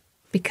book,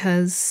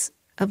 because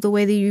of the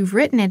way that you've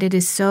written it, it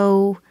is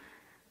so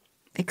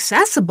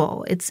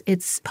accessible.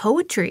 It's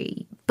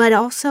poetry. But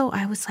also,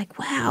 I was like,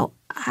 wow,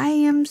 I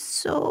am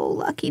so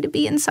lucky to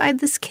be inside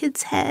this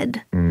kid's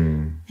head.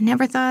 I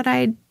never thought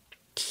I'd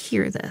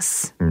hear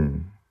this.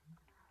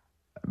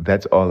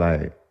 That's all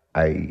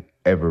I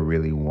ever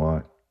really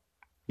want.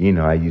 You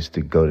know, I used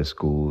to go to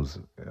schools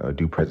or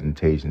do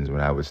presentations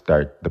when I would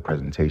start the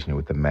presentation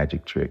with a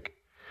magic trick.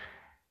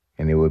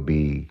 And it would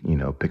be, you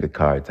know, pick a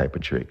card type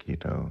of trick, you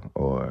know,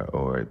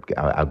 or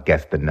I'll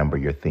guess the number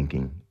you're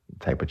thinking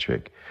type of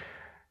trick.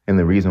 And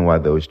the reason why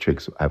those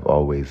tricks have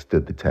always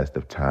stood the test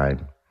of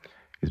time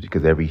is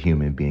because every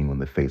human being on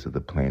the face of the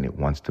planet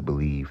wants to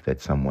believe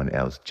that someone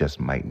else just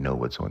might know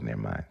what's on their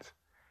minds.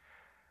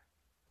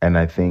 And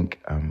I think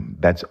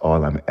that's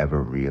all I'm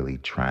ever really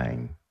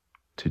trying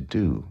to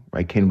do,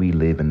 right? Can we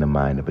live in the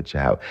mind of a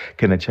child?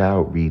 Can a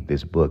child read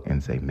this book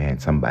and say, man,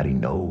 somebody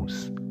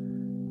knows,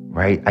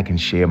 right? I can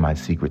share my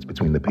secrets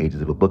between the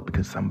pages of a book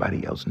because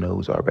somebody else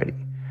knows already.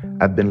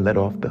 I've been let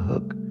off the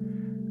hook.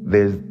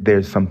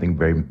 There's something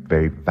very,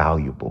 very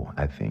valuable,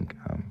 I think,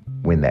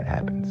 when that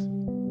happens.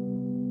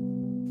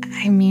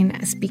 I mean,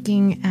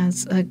 speaking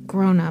as a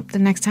grown-up, the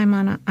next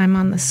time I'm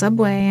on the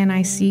subway and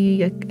I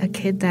see a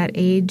kid that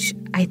age,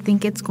 I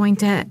think it's going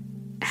to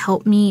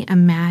help me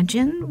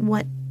imagine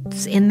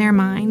what's in their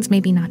minds,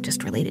 maybe not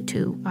just related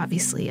to,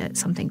 obviously, a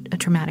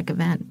traumatic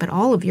event, but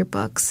all of your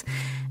books.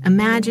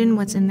 Imagine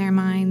what's in their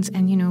minds.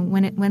 And, you know,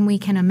 when we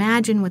can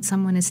imagine what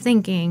someone is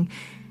thinking,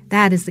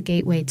 that is the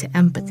gateway to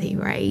empathy,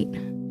 right?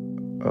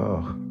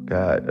 Oh,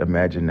 God,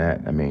 imagine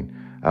that. I mean,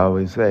 I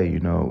always say, you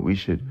know, we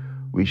should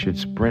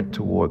sprint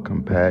toward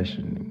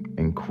compassion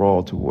and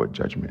crawl toward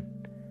judgment,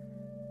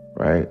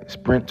 right?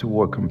 Sprint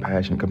toward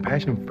compassion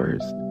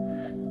first.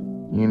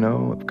 You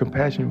know,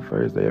 compassion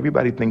first.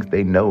 Everybody thinks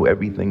they know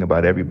everything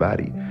about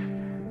everybody.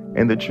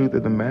 And the truth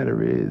of the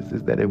matter is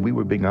that if we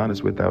were being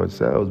honest with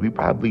ourselves, we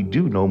probably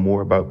do know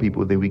more about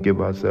people than we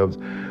give ourselves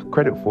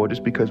credit for,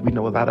 just because we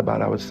know a lot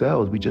about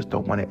ourselves. We just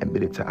don't want to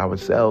admit it to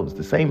ourselves.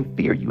 The same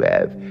fear you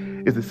have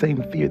is the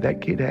same fear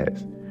that kid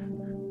has.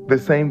 The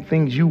same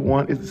things you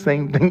want is the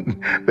same thing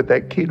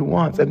that kid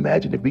wants.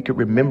 Imagine if we could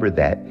remember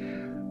that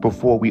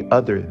before we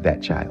other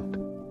that child.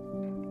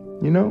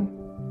 You know?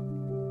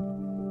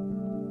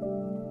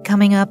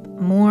 Coming up,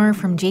 more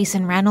from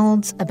Jason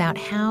Reynolds about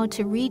how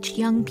to reach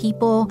young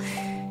people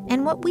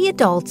and what we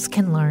adults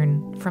can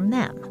learn from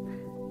them.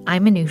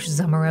 I'm Manoush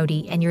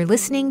Zomorodi, and you're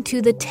listening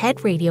to the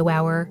TED Radio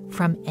Hour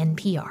from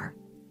NPR.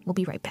 We'll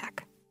be right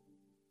back.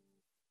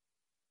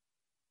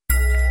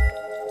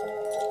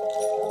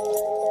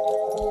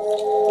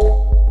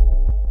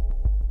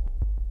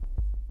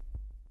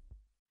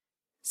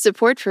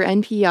 Support for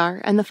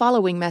NPR and the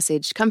following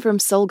message come from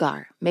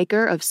Solgar,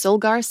 maker of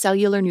Solgar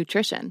Cellular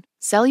Nutrition.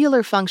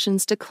 Cellular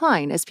functions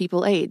decline as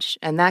people age,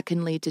 and that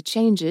can lead to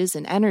changes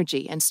in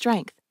energy and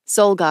strength.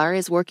 Solgar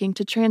is working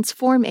to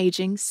transform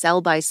aging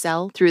cell by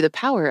cell through the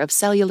power of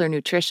cellular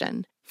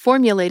nutrition.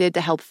 Formulated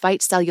to help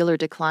fight cellular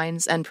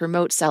declines and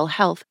promote cell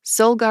health,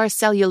 Solgar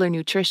Cellular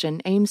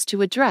Nutrition aims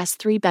to address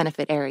 3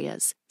 benefit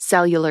areas.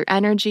 Cellular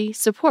energy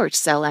supports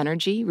cell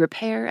energy,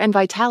 repair, and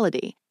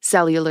vitality.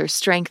 Cellular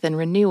strength and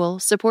renewal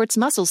supports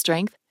muscle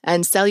strength,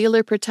 and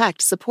Cellular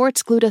Protect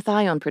supports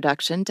glutathione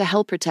production to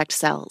help protect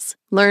cells.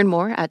 Learn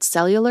more at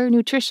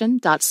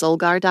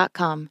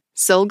cellularnutrition.solgar.com.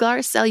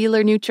 Solgar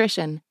Cellular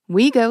Nutrition.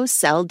 We go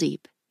cell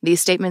deep.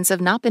 These statements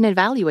have not been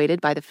evaluated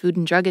by the Food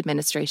and Drug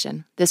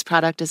Administration. This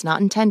product is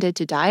not intended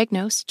to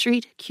diagnose,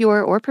 treat,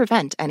 cure, or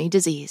prevent any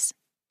disease.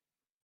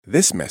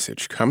 This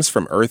message comes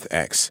from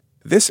EarthX.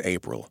 This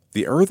April,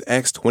 the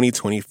EarthX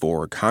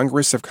 2024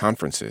 Congress of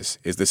Conferences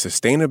is the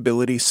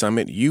sustainability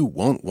summit you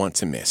won't want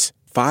to miss.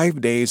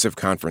 5 days of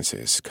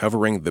conferences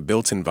covering the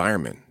built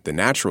environment, the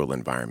natural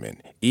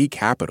environment,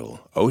 e-capital,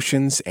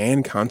 oceans,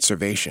 and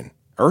conservation.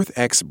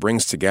 EarthX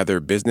brings together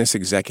business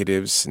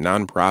executives,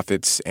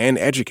 nonprofits, and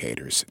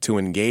educators to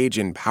engage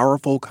in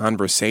powerful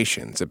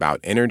conversations about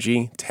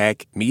energy,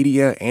 tech,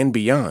 media, and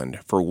beyond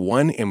for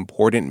one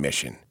important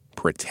mission: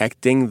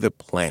 protecting the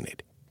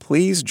planet.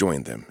 Please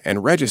join them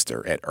and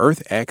register at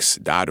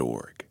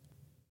earthx.org.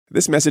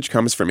 This message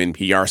comes from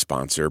NPR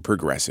sponsor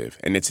Progressive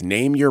and its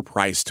Name Your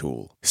Price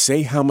tool.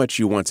 Say how much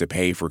you want to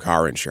pay for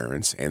car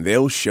insurance, and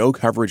they'll show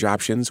coverage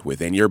options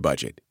within your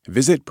budget.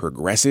 Visit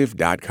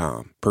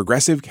Progressive.com.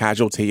 Progressive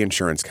Casualty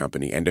Insurance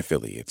Company and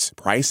Affiliates.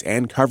 Price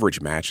and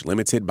coverage match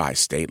limited by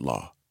state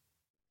law.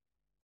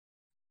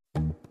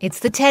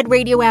 It's the TED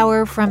Radio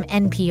Hour from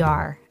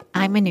NPR.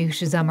 I'm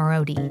Manoush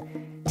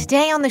Zomorodi.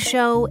 Today on the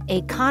show,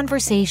 a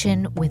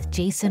conversation with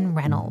Jason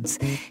Reynolds.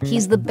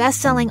 He's the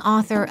best-selling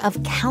author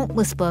of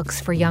countless books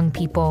for young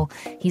people.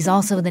 He's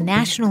also the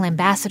National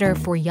Ambassador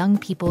for Young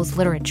People's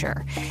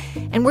Literature.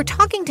 And we're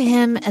talking to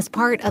him as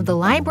part of the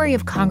Library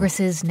of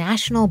Congress's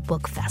National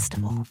Book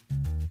Festival.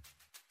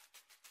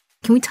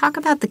 Can we talk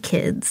about the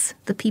kids,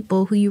 the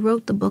people who you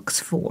wrote the books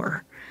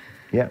for?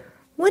 Yeah.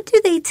 What do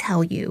they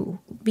tell you?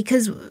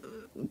 Because,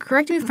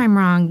 correct me if I'm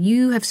wrong,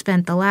 you have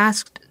spent the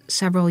last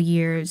several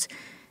years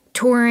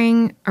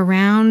touring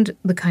around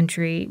the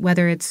country,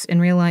 whether it's in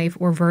real life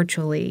or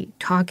virtually,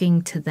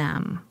 talking to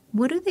them.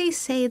 What do they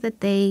say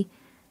that they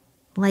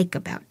like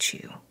about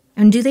you?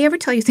 And do they ever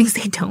tell you things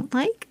they don't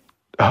like?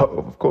 Oh,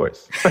 of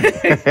course.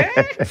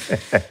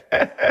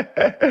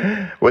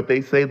 What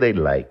they say they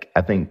like,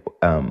 I think,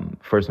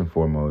 first and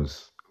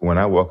foremost, when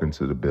I walk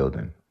into the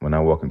building, when I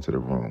walk into the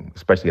room,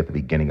 especially at the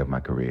beginning of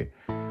my career,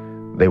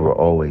 they were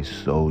always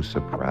so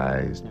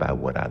surprised by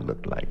what I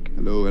looked like.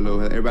 Hello.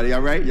 Everybody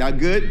all right? Y'all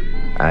good?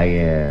 I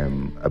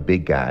am a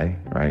big guy,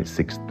 right?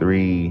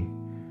 6'3",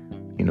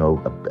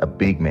 a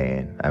big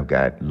man. I've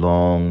got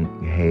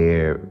long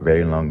hair,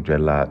 very long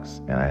dreadlocks,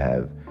 and I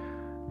have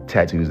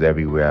tattoos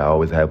everywhere. I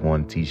always have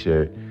on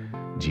t-shirt,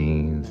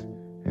 jeans,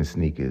 and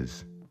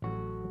sneakers,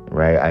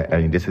 right? I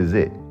mean, this is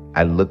it.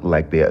 I look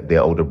like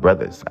their older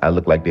brothers. I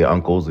look like their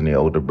uncles and their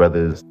older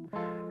brothers.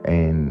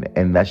 And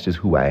that's just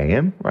who I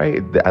am,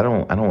 right?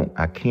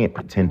 I can't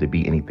pretend to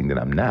be anything that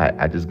I'm not.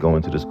 I just go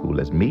into the school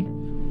as me.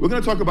 We're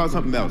going to talk about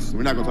something else.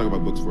 We're not going to talk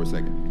about books for a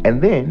second.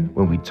 And then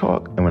when we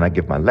talk, and when I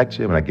give my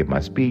lecture, when I give my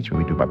speech,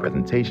 when we do my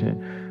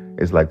presentation,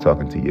 it's like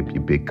talking to your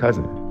big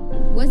cousin.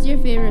 What's your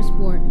favorite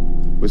sport?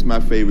 What's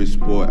my favorite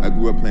sport? I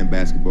grew up playing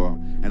basketball,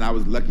 and I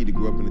was lucky to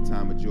grow up in the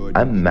time of Jordan.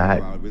 I'm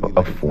not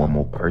a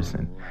formal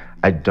person.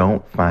 I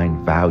don't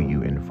find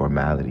value in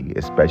formality,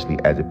 especially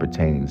as it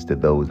pertains to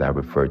those I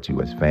refer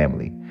to as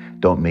family.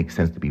 Don't make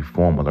sense to be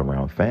formal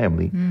around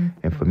family.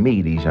 And for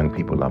me, these young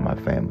people are my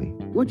family.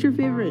 What's your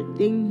favorite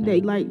thing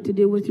they like to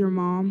do with your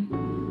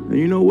mom?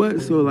 You know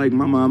what? So,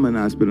 my mom and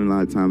I spend a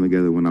lot of time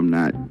together when I'm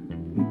not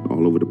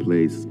all over the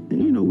place.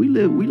 And, we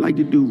like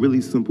to do really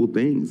simple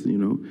things,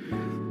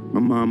 My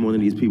mom, one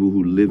of these people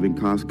who live in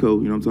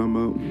Costco, you know what I'm talking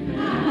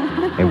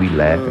about? And we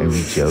laugh and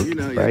we joke,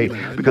 right?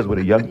 Because what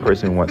a young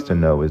person wants to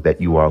know is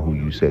that you are who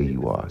you say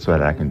you are, so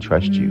that I can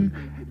trust you.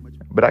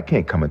 But I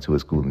can't come into a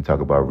school and talk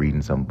about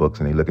reading some books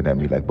and they looking at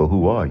me like, but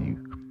who are you?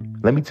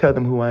 Let me tell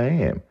them who I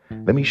am.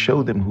 Let me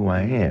show them who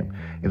I am.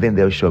 And then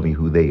they'll show me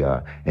who they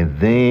are. And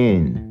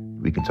then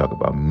we can talk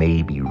about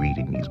maybe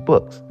reading these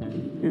books.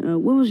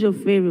 What was your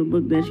favorite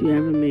book that you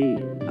ever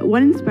made?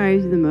 What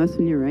inspires you the most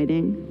when you're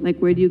writing?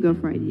 Where do you go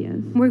for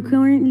ideas? We're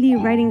currently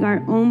writing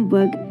our own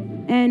book.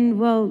 And,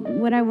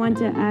 what I want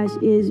to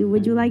ask is,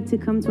 would you like to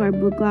come to our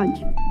book launch?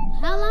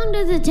 How long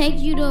does it take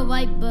you to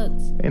write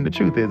books? And the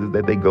truth is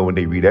that they go and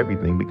they read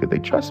everything because they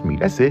trust me.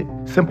 That's it.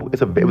 Simple.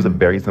 It was a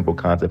very simple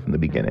concept from the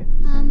beginning.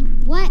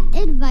 What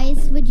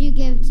advice would you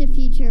give to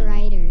future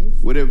writers?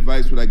 What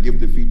advice would I give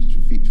to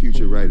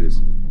future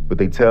writers? What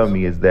they tell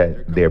me is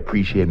that they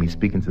appreciate me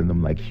speaking to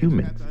them like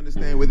humans. To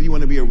understand whether you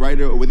want to be a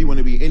writer or whether you want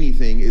to be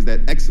anything is that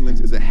excellence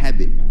is a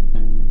habit.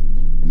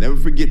 Never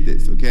forget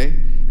this, okay?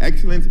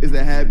 Excellence is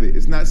a habit.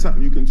 It's not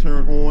something you can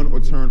turn on or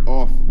turn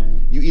off.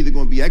 You're either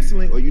going to be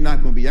excellent or you're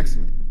not going to be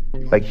excellent.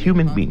 Like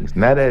human beings,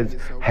 not as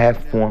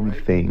half-formed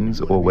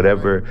things or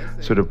whatever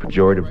sort of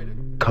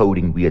pejorative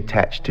coding we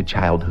attach to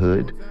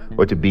childhood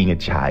or to being a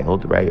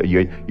child, right? Or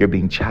you're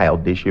being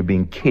childish, you're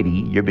being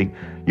kiddie, you're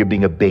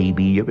being a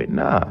baby.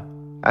 Nah.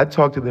 I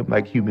talk to them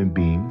like human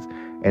beings,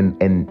 and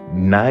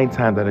 9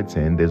 times out of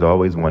 10, there's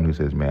always one who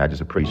says, man, I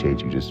just appreciate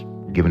you just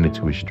giving it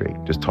to us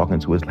straight, just talking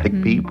to us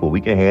like people.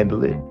 We can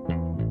handle it.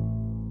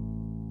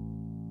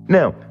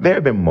 Now, there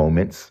have been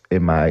moments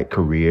in my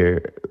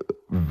career,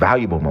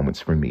 valuable moments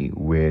for me,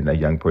 when a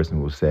young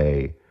person will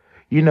say,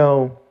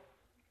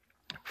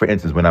 for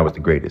instance, when I was the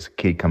greatest, a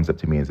kid comes up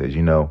to me and says,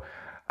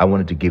 I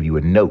wanted to give you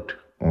a note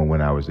on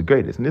when I was the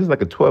greatest. And this is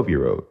like a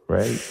 12-year-old,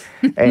 right?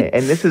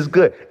 and this is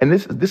good. And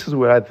this is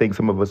where I think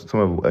some of us,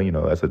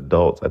 as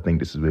adults, I think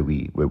this is where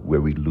we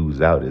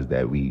lose out, is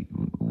that we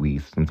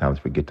sometimes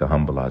forget to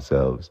humble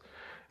ourselves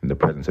in the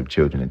presence of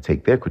children and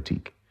take their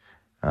critique,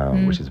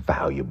 which is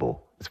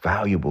valuable. It's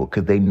valuable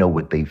because they know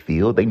what they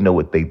feel. They know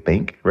what they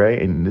think,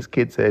 right? And this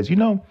kid says,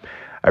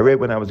 I read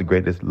When I Was the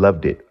Greatest,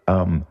 loved it.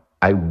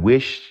 I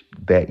wish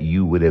that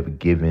you would have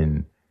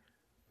given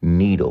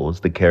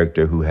Needles, the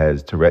character who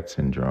has Tourette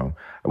syndrome,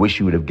 I wish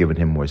you would have given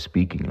him more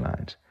speaking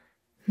lines.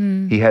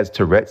 He has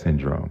Tourette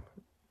syndrome.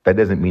 That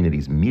doesn't mean that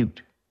he's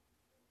mute,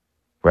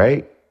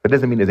 right? That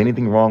doesn't mean there's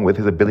anything wrong with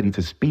his ability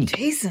to speak.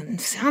 Jason,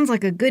 sounds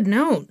like a good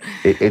note.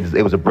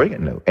 It was a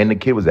brilliant note. And the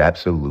kid was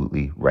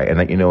absolutely right.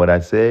 And you know what I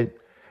said?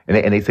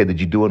 And they said, did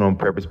you do it on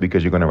purpose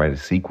because you're going to write a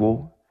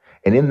sequel?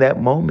 And in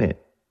that moment,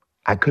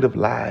 I could have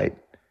lied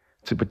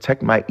to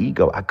protect my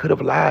ego. I could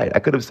have lied. I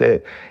could have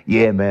said,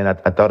 yeah, man, I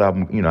thought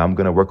I'm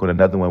going to work on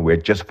another one where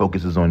it just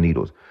focuses on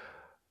Needles.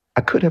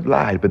 I could have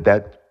lied, but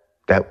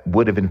that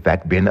would have in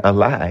fact been a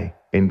lie.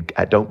 And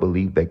I don't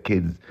believe that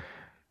kids,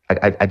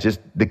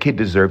 the kid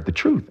deserved the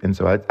truth. And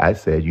so I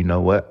said, you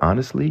know what?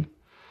 Honestly,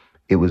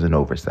 it was an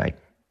oversight.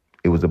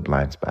 It was a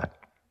blind spot.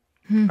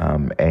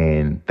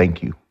 And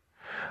thank you.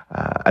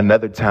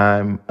 Another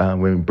time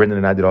when Brendan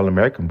and I did All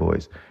American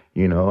Boys,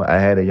 you know, I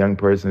had a young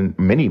person,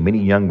 many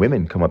young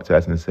women come up to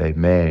us and say,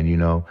 man, you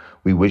know,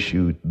 we wish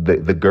you,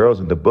 the girls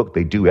in the book,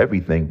 they do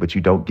everything, but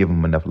you don't give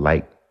them enough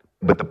light.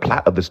 But the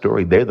plot of the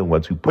story, they're the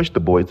ones who push the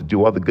boys to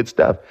do all the good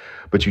stuff,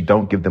 but you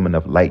don't give them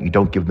enough light. You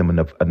don't give them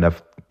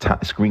enough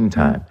screen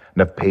time,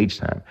 enough page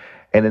time.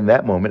 And in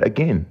that moment,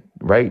 again,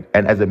 right?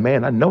 And as a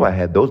man, I know I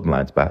had those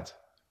blind spots.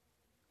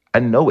 I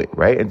know it,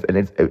 right?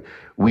 And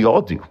we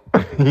all do,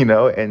 you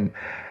know?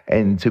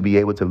 And to be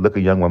able to look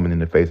a young woman in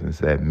the face and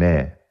say,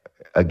 man,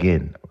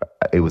 again,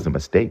 it was a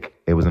mistake.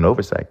 It was an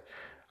oversight.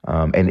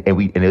 And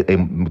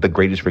the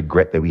greatest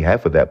regret that we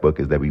have for that book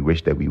is that we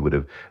wish that we would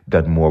have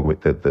done more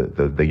with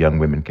the young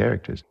women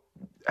characters.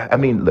 I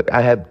mean, look,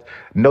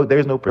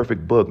 there's no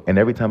perfect book. And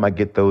every time I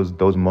get those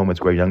moments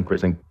where a young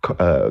person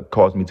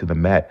calls me to the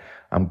mat,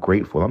 I'm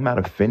grateful. I'm not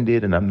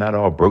offended and I'm not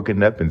all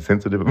broken up and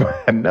sensitive.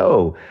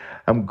 No,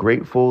 I'm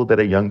grateful that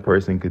a young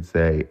person could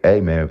say, hey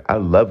man, I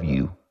love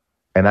you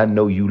and I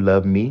know you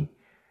love me.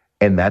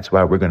 And that's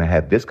why we're going to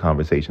have this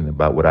conversation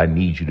about what I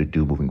need you to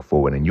do moving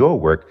forward in your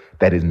work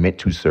that is meant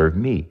to serve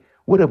me.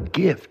 What a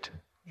gift.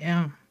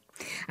 Yeah.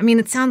 I mean,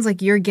 it sounds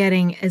like you're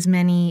getting as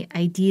many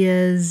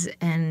ideas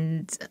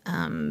and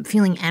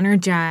feeling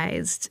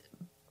energized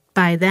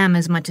by them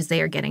as much as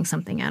they are getting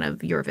something out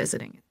of your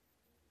visiting.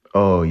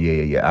 Oh,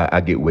 yeah.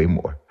 I get way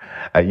more.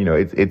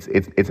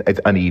 It's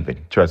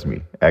uneven. Trust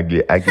me. I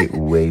get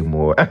way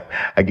more.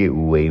 I get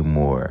way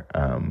more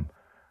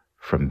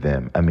from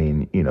them. I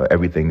mean, you know,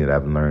 everything that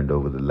I've learned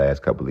over the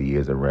last couple of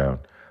years around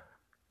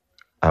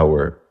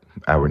our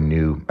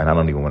new, and I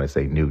don't even want to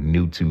say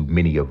new to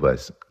many of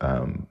us,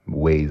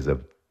 ways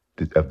of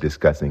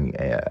discussing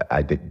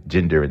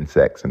gender and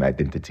sex and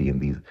identity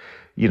and these,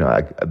 you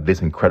know,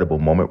 this incredible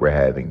moment we're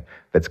having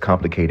that's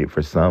complicated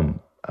for some.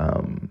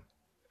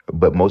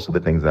 But most of the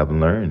things I've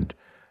learned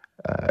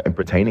in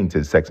pertaining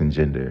to sex and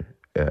gender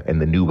and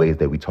the new ways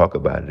that we talk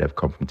about it have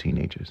come from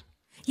teenagers.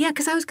 Yeah,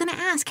 because I was going to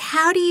ask,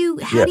 how do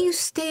you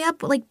stay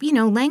up? Like, you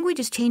know, language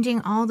is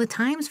changing all the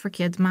times for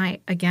kids.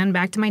 Again,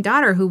 back to my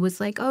daughter who was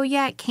like, oh,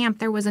 yeah, at camp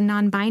there was a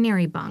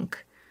non-binary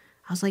bunk.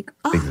 I was like,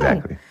 oh,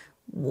 exactly.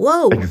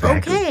 Whoa,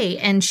 exactly. Okay.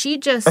 And she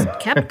just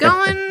kept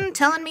going,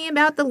 telling me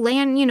about the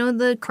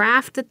the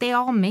craft that they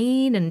all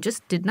made and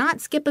just did not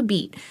skip a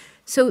beat.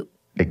 So,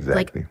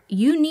 like,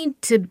 you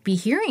need to be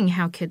hearing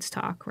how kids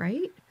talk,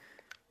 right?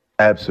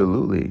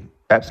 Absolutely.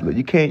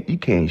 You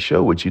can't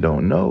show what you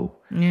don't know.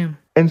 Yeah.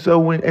 And so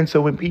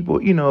when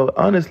people, you know,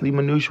 honestly,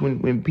 Manoush,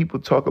 when people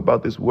talk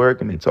about this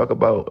work and they talk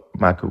about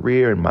my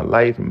career and my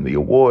life and the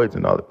awards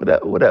and all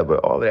whatever,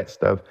 all that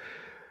stuff,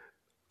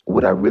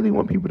 what I really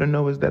want people to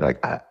know is that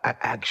I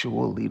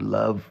actually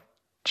love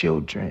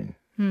children,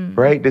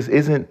 right? This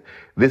isn't,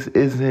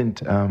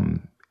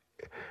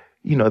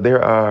 you know,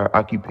 there are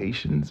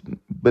occupations,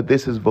 but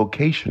this is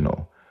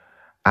vocational.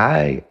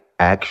 I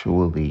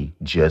actually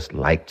just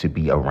like to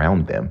be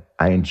around them.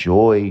 I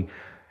enjoy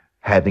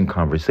having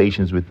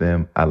conversations with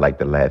them. I like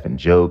to laugh and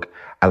joke.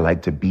 I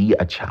like to be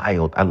a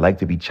child. I like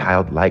to be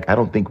childlike. I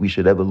don't think we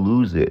should ever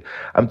lose it.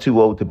 I'm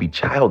too old to be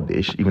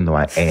childish, even though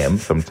I am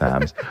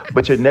sometimes.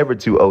 But you're never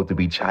too old to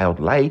be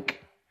childlike.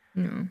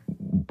 No.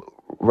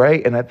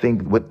 Right? And I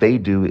think what they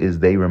do is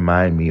they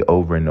remind me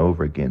over and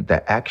over again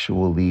that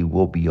actually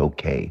we'll be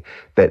okay.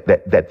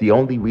 That the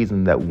only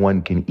reason that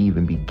one can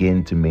even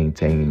begin to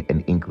maintain an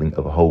inkling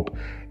of hope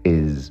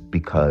is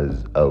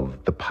because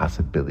of the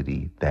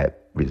possibility that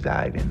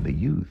reside in the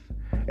youth.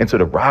 And so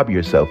to rob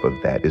yourself of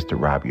that is to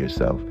rob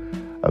yourself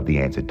of the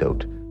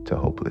antidote to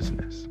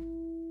hopelessness.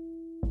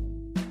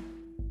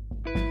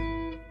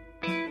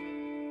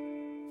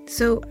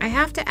 So I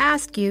have to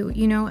ask you,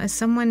 you know, as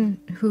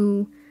someone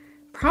who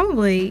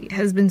probably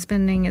has been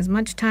spending as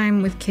much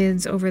time with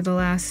kids over the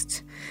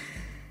last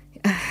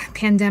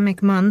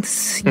pandemic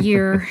months,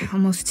 year,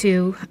 almost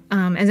two,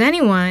 as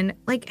anyone,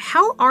 like,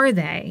 how are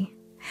they?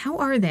 How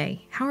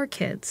are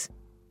kids?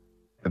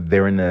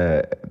 They're in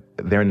a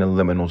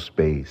liminal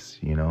space,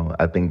 you know.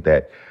 I think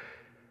that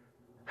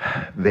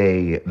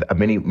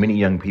many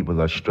young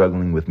people are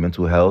struggling with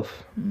mental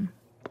health,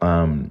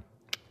 and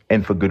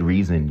for good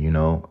reason, you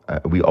know.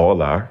 We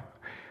all are.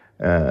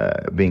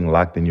 Being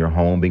locked in your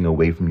home, being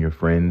away from your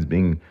friends,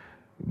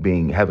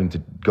 having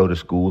to go to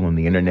school on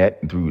the internet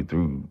through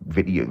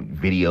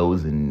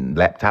videos and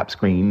laptop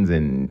screens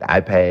and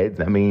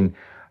iPads. I mean,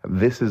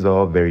 this is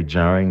all very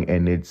jarring,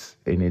 and it's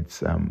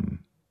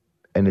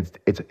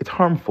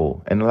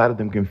harmful. And a lot of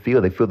them they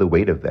feel the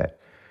weight of that.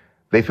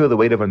 They feel the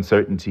weight of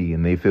uncertainty,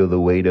 and they feel the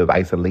weight of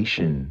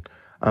isolation.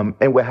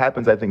 And what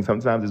happens, I think,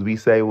 sometimes is we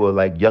say, well,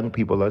 like, young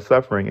people are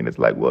suffering, and it's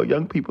like, well,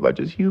 young people are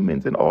just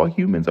humans, and all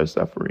humans are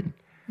suffering.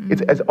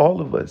 It's as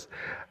all of us,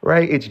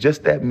 right? It's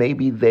just that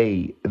maybe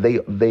they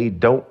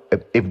don't,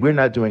 if we're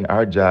not doing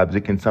our jobs,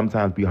 it can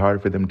sometimes be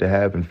hard for them to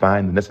have and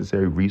find the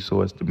necessary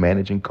resource to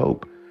manage and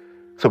cope.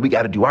 So we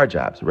got to do our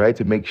jobs, right?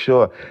 To make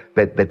sure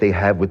that they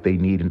have what they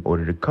need in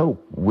order to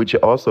cope, which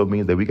also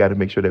means that we got to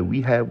make sure that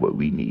we have what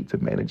we need to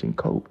manage and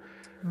cope.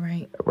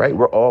 Right. Right.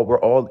 We're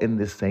all in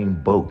this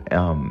same boat.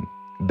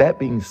 That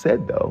being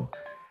said, though,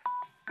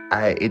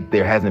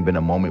 there hasn't been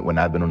a moment when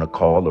I've been on a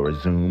call or a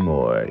Zoom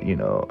or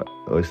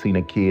seen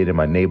a kid in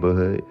my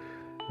neighborhood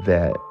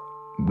that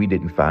we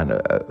didn't find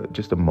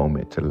just a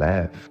moment to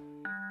laugh.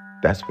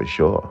 That's for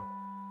sure.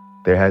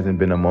 There hasn't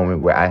been a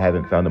moment where I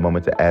haven't found a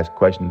moment to ask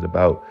questions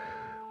about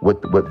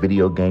what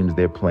video games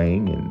they're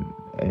playing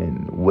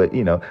and what,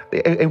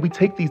 and we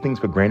take these things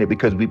for granted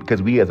because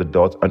we as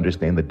adults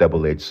understand the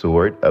double-edged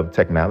sword of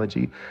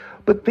technology.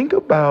 But think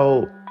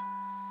about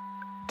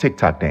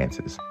TikTok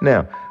dances.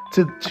 Now,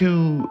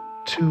 to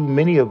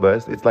many of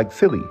us, it's like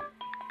silly.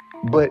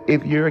 But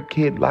if you're a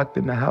kid locked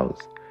in the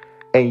house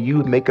and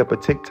you make up a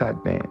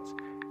TikTok dance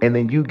and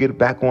then you get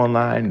back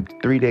online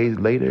 3 days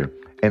later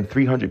and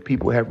 300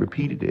 people have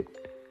repeated it,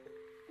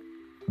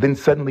 then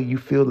suddenly you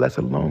feel less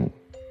alone.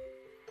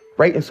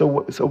 Right? And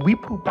so we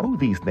poo-poo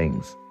these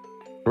things,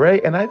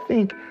 right? And I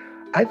think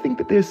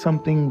that there's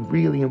something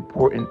really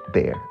important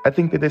there. I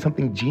think that there's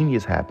something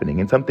genius happening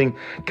and something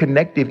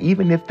connective,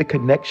 even if the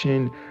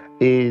connection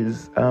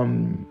is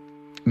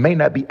may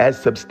not be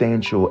as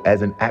substantial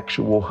as an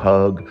actual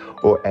hug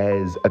or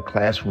as a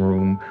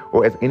classroom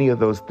or as any of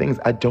those things.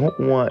 I don't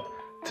want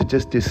to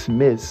just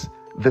dismiss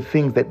the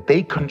things that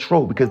they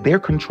control because they're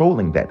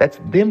controlling that. That's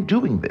them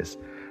doing this.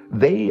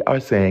 They are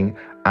saying,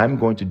 I'm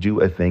going to do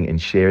a thing and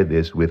share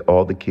this with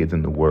all the kids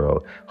in the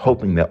world,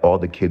 hoping that all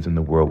the kids in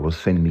the world will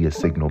send me a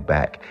signal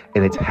back.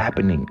 And it's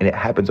happening, and it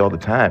happens all the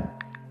time.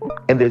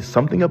 And there's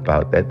something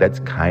about that that's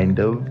kind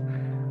of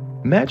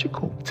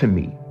magical to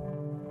me.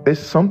 There's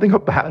something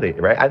about it,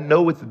 right? I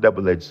know it's a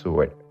double-edged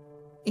sword.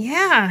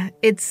 Yeah,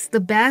 it's the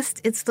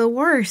best, it's the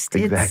worst.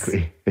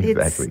 Exactly.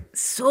 It's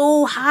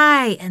so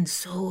high and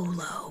so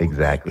low.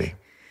 Exactly.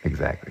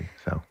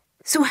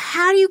 So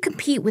how do you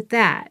compete with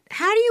that?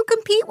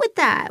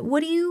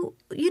 What do you?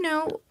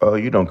 Oh,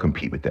 you don't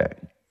compete with that.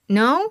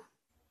 No?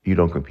 You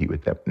don't compete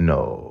with that.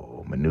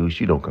 No, Manoush,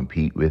 you don't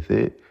compete with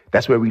it.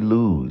 That's where we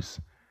lose,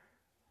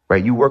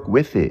 right? You work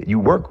with it.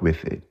 You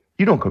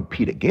don't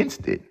compete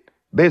against it.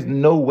 There's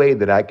no way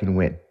that I can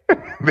win.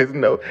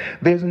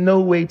 There's no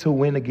way to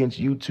win against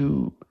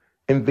YouTube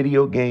and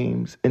video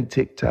games and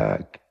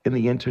TikTok and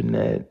the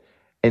internet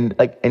and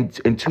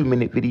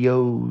 2-minute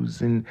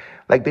videos and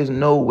there's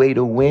no way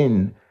to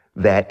win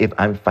that if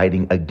I'm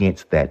fighting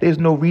against that. There's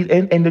no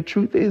reason, and the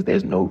truth is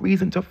there's no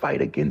reason to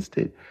fight against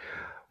it.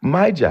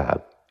 My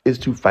job is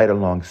to fight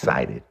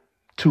alongside it,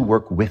 to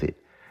work with it,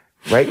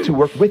 right? To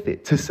work with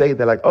it, to say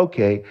that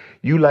okay,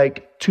 you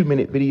like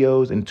 2-minute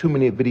videos and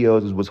 2-minute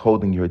videos is what's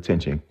holding your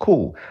attention.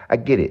 Cool, I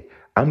get it.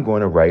 I'm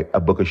going to write a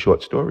book of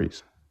short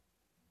stories.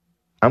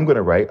 I'm going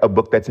to write a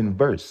book that's in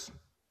verse.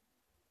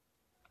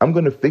 I'm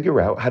going to figure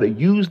out how to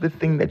use the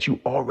thing that you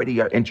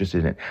already are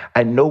interested in.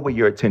 I know where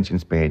your attention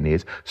span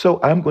is, so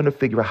I'm going to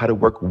figure out how to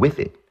work with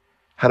it.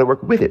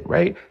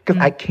 Right?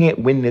 Because I can't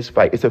win this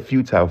fight. It's a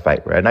futile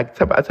fight, right? And I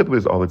tell people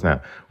this all the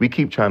time. We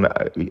keep trying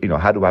to,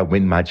 how do I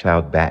win my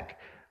child back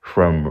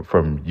from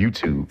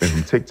YouTube and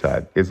from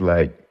TikTok? It's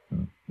like,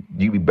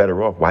 you'd be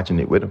better off watching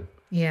it with them.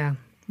 Yeah,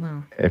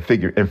 well. And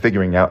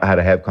figuring out how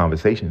to have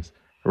conversations.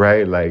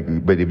 Right?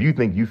 But if you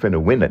think you finna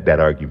win that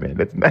argument,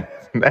 that's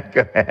not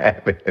gonna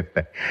happen.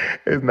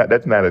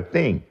 That's not a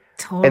thing.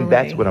 Totally. And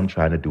that's what I'm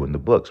trying to do in the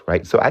books,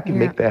 right? So I can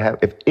make that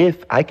happen.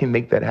 If I can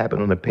make that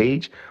happen on the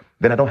page,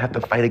 then I don't have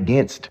to fight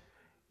against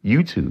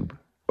YouTube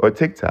or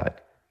TikTok.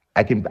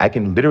 I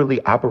can literally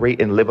operate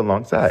and live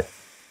alongside.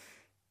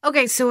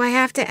 Okay, so I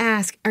have to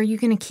ask, are you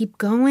gonna keep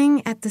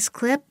going at this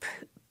clip?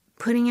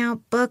 Putting out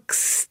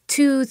books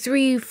 2,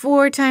 3,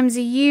 4 times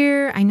a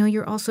year. I know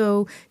you're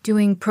also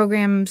doing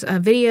programs,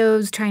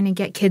 videos, trying to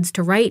get kids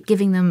to write,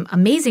 giving them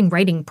amazing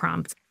writing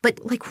prompts. But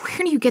where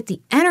do you get the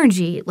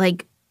energy?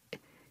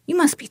 You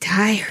must be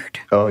tired.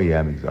 Oh yeah,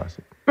 I'm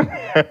exhausted.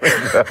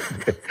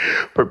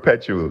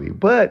 Perpetually.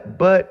 But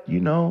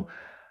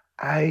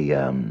I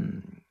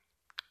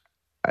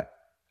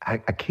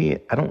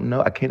can't. I don't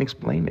know. I can't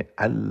explain it.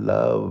 I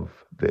love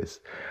this.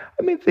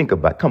 Think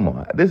about it. Come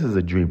on. This is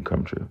a dream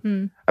come true.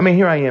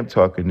 Here I am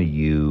talking to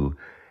you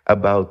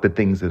about the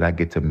things that I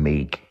get to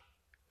make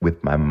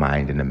with my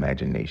mind and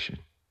imagination.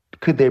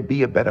 Could there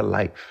be a better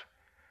life?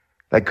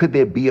 Could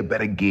there be a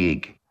better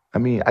gig?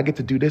 I get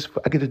to do this.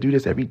 I get to do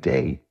this every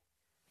day.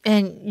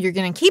 And you're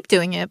going to keep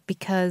doing it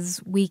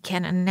because we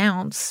can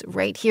announce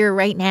right here,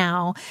 right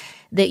now,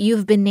 that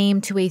you've been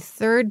named to a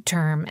 3rd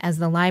term as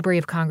the Library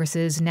of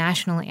Congress's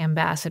National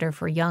Ambassador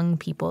for Young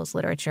People's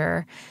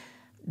Literature.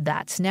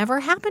 That's never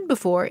happened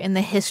before in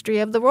the history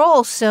of the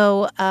role.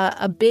 So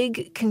a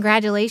big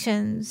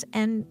congratulations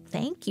and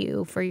thank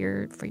you for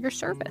your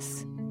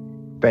service.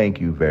 Thank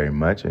you very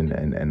much.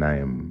 And I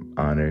am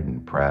honored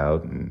and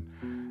proud. And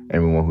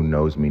everyone who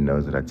knows me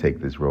knows that I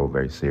take this role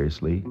very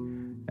seriously.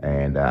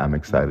 And I'm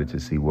excited to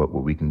see what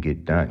we can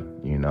get done,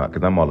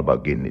 because I'm all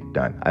about getting it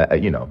done.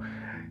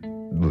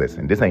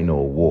 Listen, this ain't no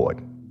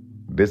award.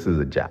 This is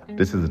a job.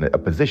 This is a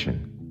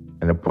position.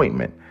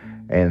 appointment.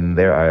 And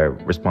there are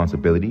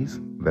responsibilities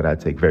that I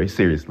take very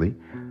seriously,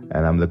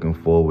 and I'm looking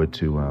forward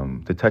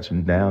to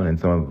touching down in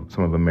some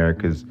of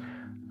America's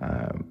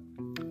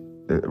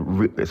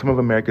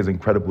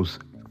incredible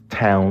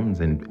towns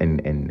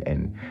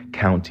and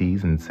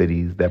counties and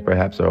cities that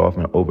perhaps are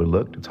often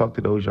overlooked, to talk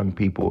to those young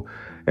people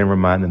and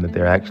remind them that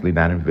they're actually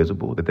not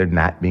invisible, that they're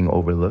not being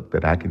overlooked,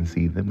 that I can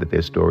see them, that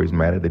their stories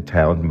matter, their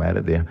towns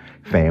matter, their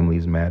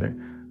families matter,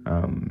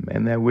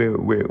 and that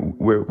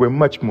we're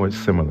much more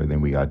similar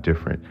than we are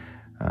different.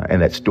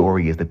 And that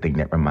story is the thing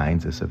that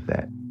reminds us of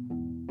that.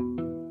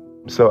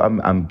 So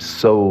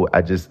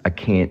I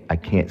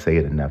can't say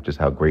it enough, just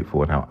how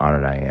grateful and how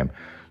honored I am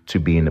to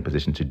be in the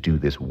position to do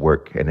this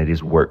work. And it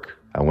is work.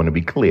 I want to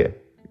be clear.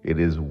 It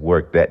is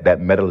work.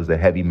 That metal is a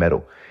heavy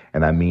metal.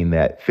 And I mean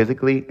that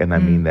physically, and I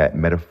mean that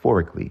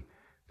metaphorically.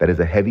 That is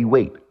a heavy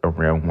weight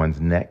around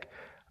one's neck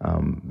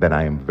that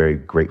I am very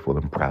grateful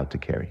and proud to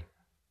carry.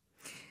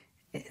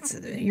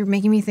 You're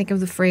making me think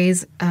of the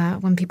phrase,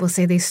 when people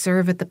say they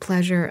serve at the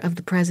pleasure of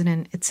the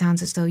president, it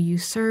sounds as though you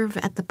serve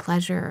at the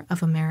pleasure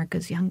of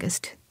America's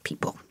youngest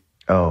people.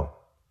 Oh,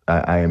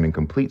 I am in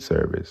complete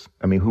service.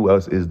 I mean, who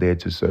else is there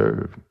to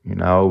serve?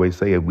 I always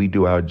say if we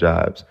do our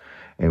jobs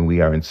and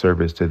we are in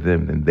service to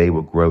them, then they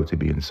will grow to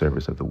be in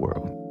service of the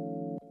world.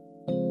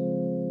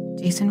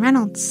 Jason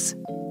Reynolds,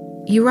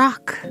 you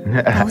rock.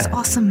 That was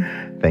awesome.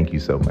 Thank you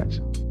so much.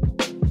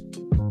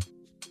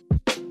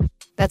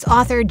 That's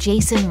author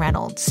Jason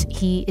Reynolds.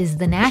 He is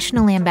the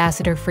National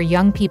Ambassador for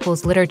Young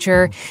People's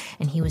Literature,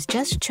 and he was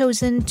just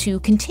chosen to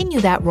continue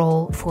that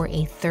role for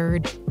a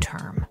third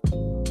term.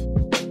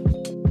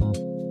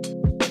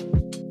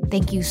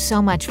 Thank you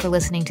so much for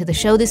listening to the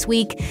show this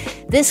week.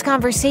 This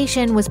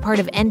conversation was part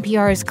of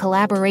NPR's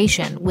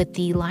collaboration with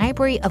the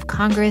Library of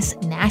Congress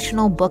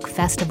National Book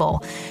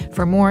Festival.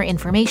 For more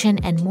information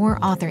and more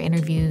author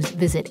interviews,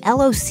 visit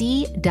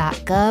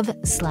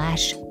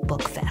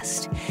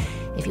loc.gov/bookfest.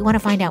 If you want to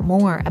find out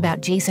more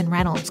about Jason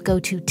Reynolds, go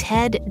to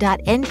ted.npr.org.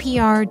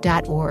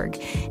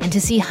 And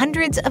to see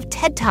hundreds of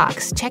TED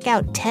Talks, check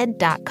out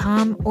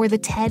TED.com or the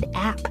TED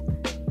app.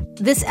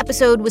 This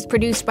episode was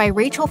produced by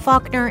Rachel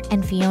Faulkner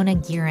and Fiona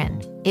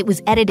Guerin. It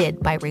was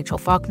edited by Rachel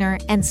Faulkner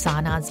and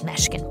Sanaz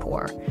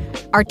Meshkinpour.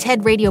 Our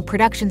TED Radio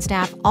production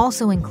staff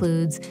also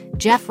includes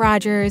Jeff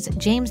Rogers,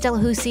 James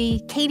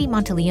Delahousie, Katie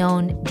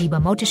Monteleone,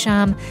 Diba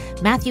Mohtasham,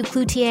 Matthew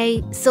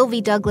Cloutier, Sylvie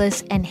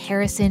Douglas, and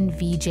Harrison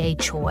V.J.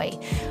 Choi.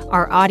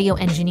 Our audio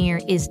engineer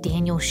is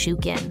Daniel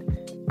Shukin.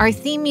 Our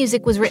theme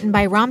music was written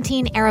by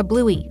Ramteen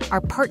Arablouei.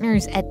 Our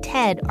partners at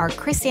TED are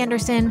Chris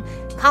Anderson,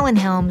 Colin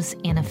Helms,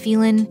 Anna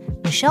Phelan,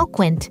 Michelle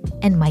Quint,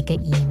 and Micah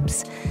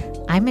Eames.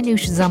 I'm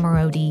Manoush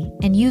Zomorodi,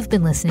 and you've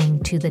been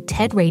listening to the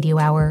TED Radio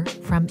Hour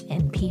from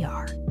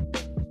NPR.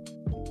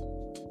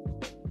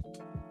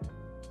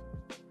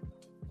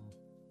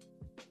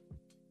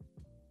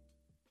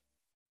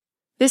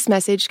 This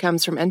message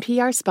comes from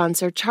NPR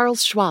sponsor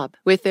Charles Schwab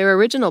with their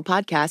original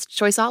podcast,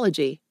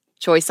 Choiceology.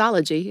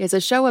 Choiceology is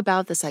a show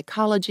about the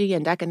psychology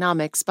and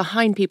economics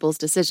behind people's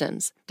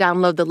decisions.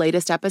 Download the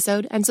latest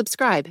episode and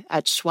subscribe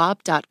at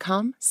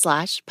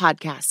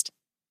schwab.com/podcast.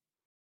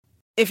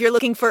 If you're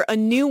looking for a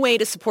new way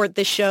to support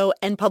this show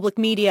and public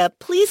media,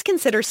 please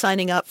consider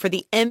signing up for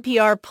the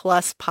NPR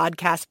Plus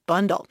podcast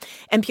bundle.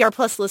 NPR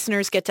Plus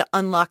listeners get to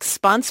unlock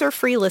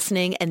sponsor-free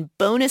listening and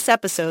bonus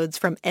episodes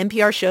from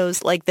NPR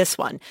shows like this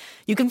one.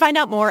 You can find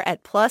out more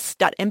at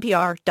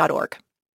plus.npr.org.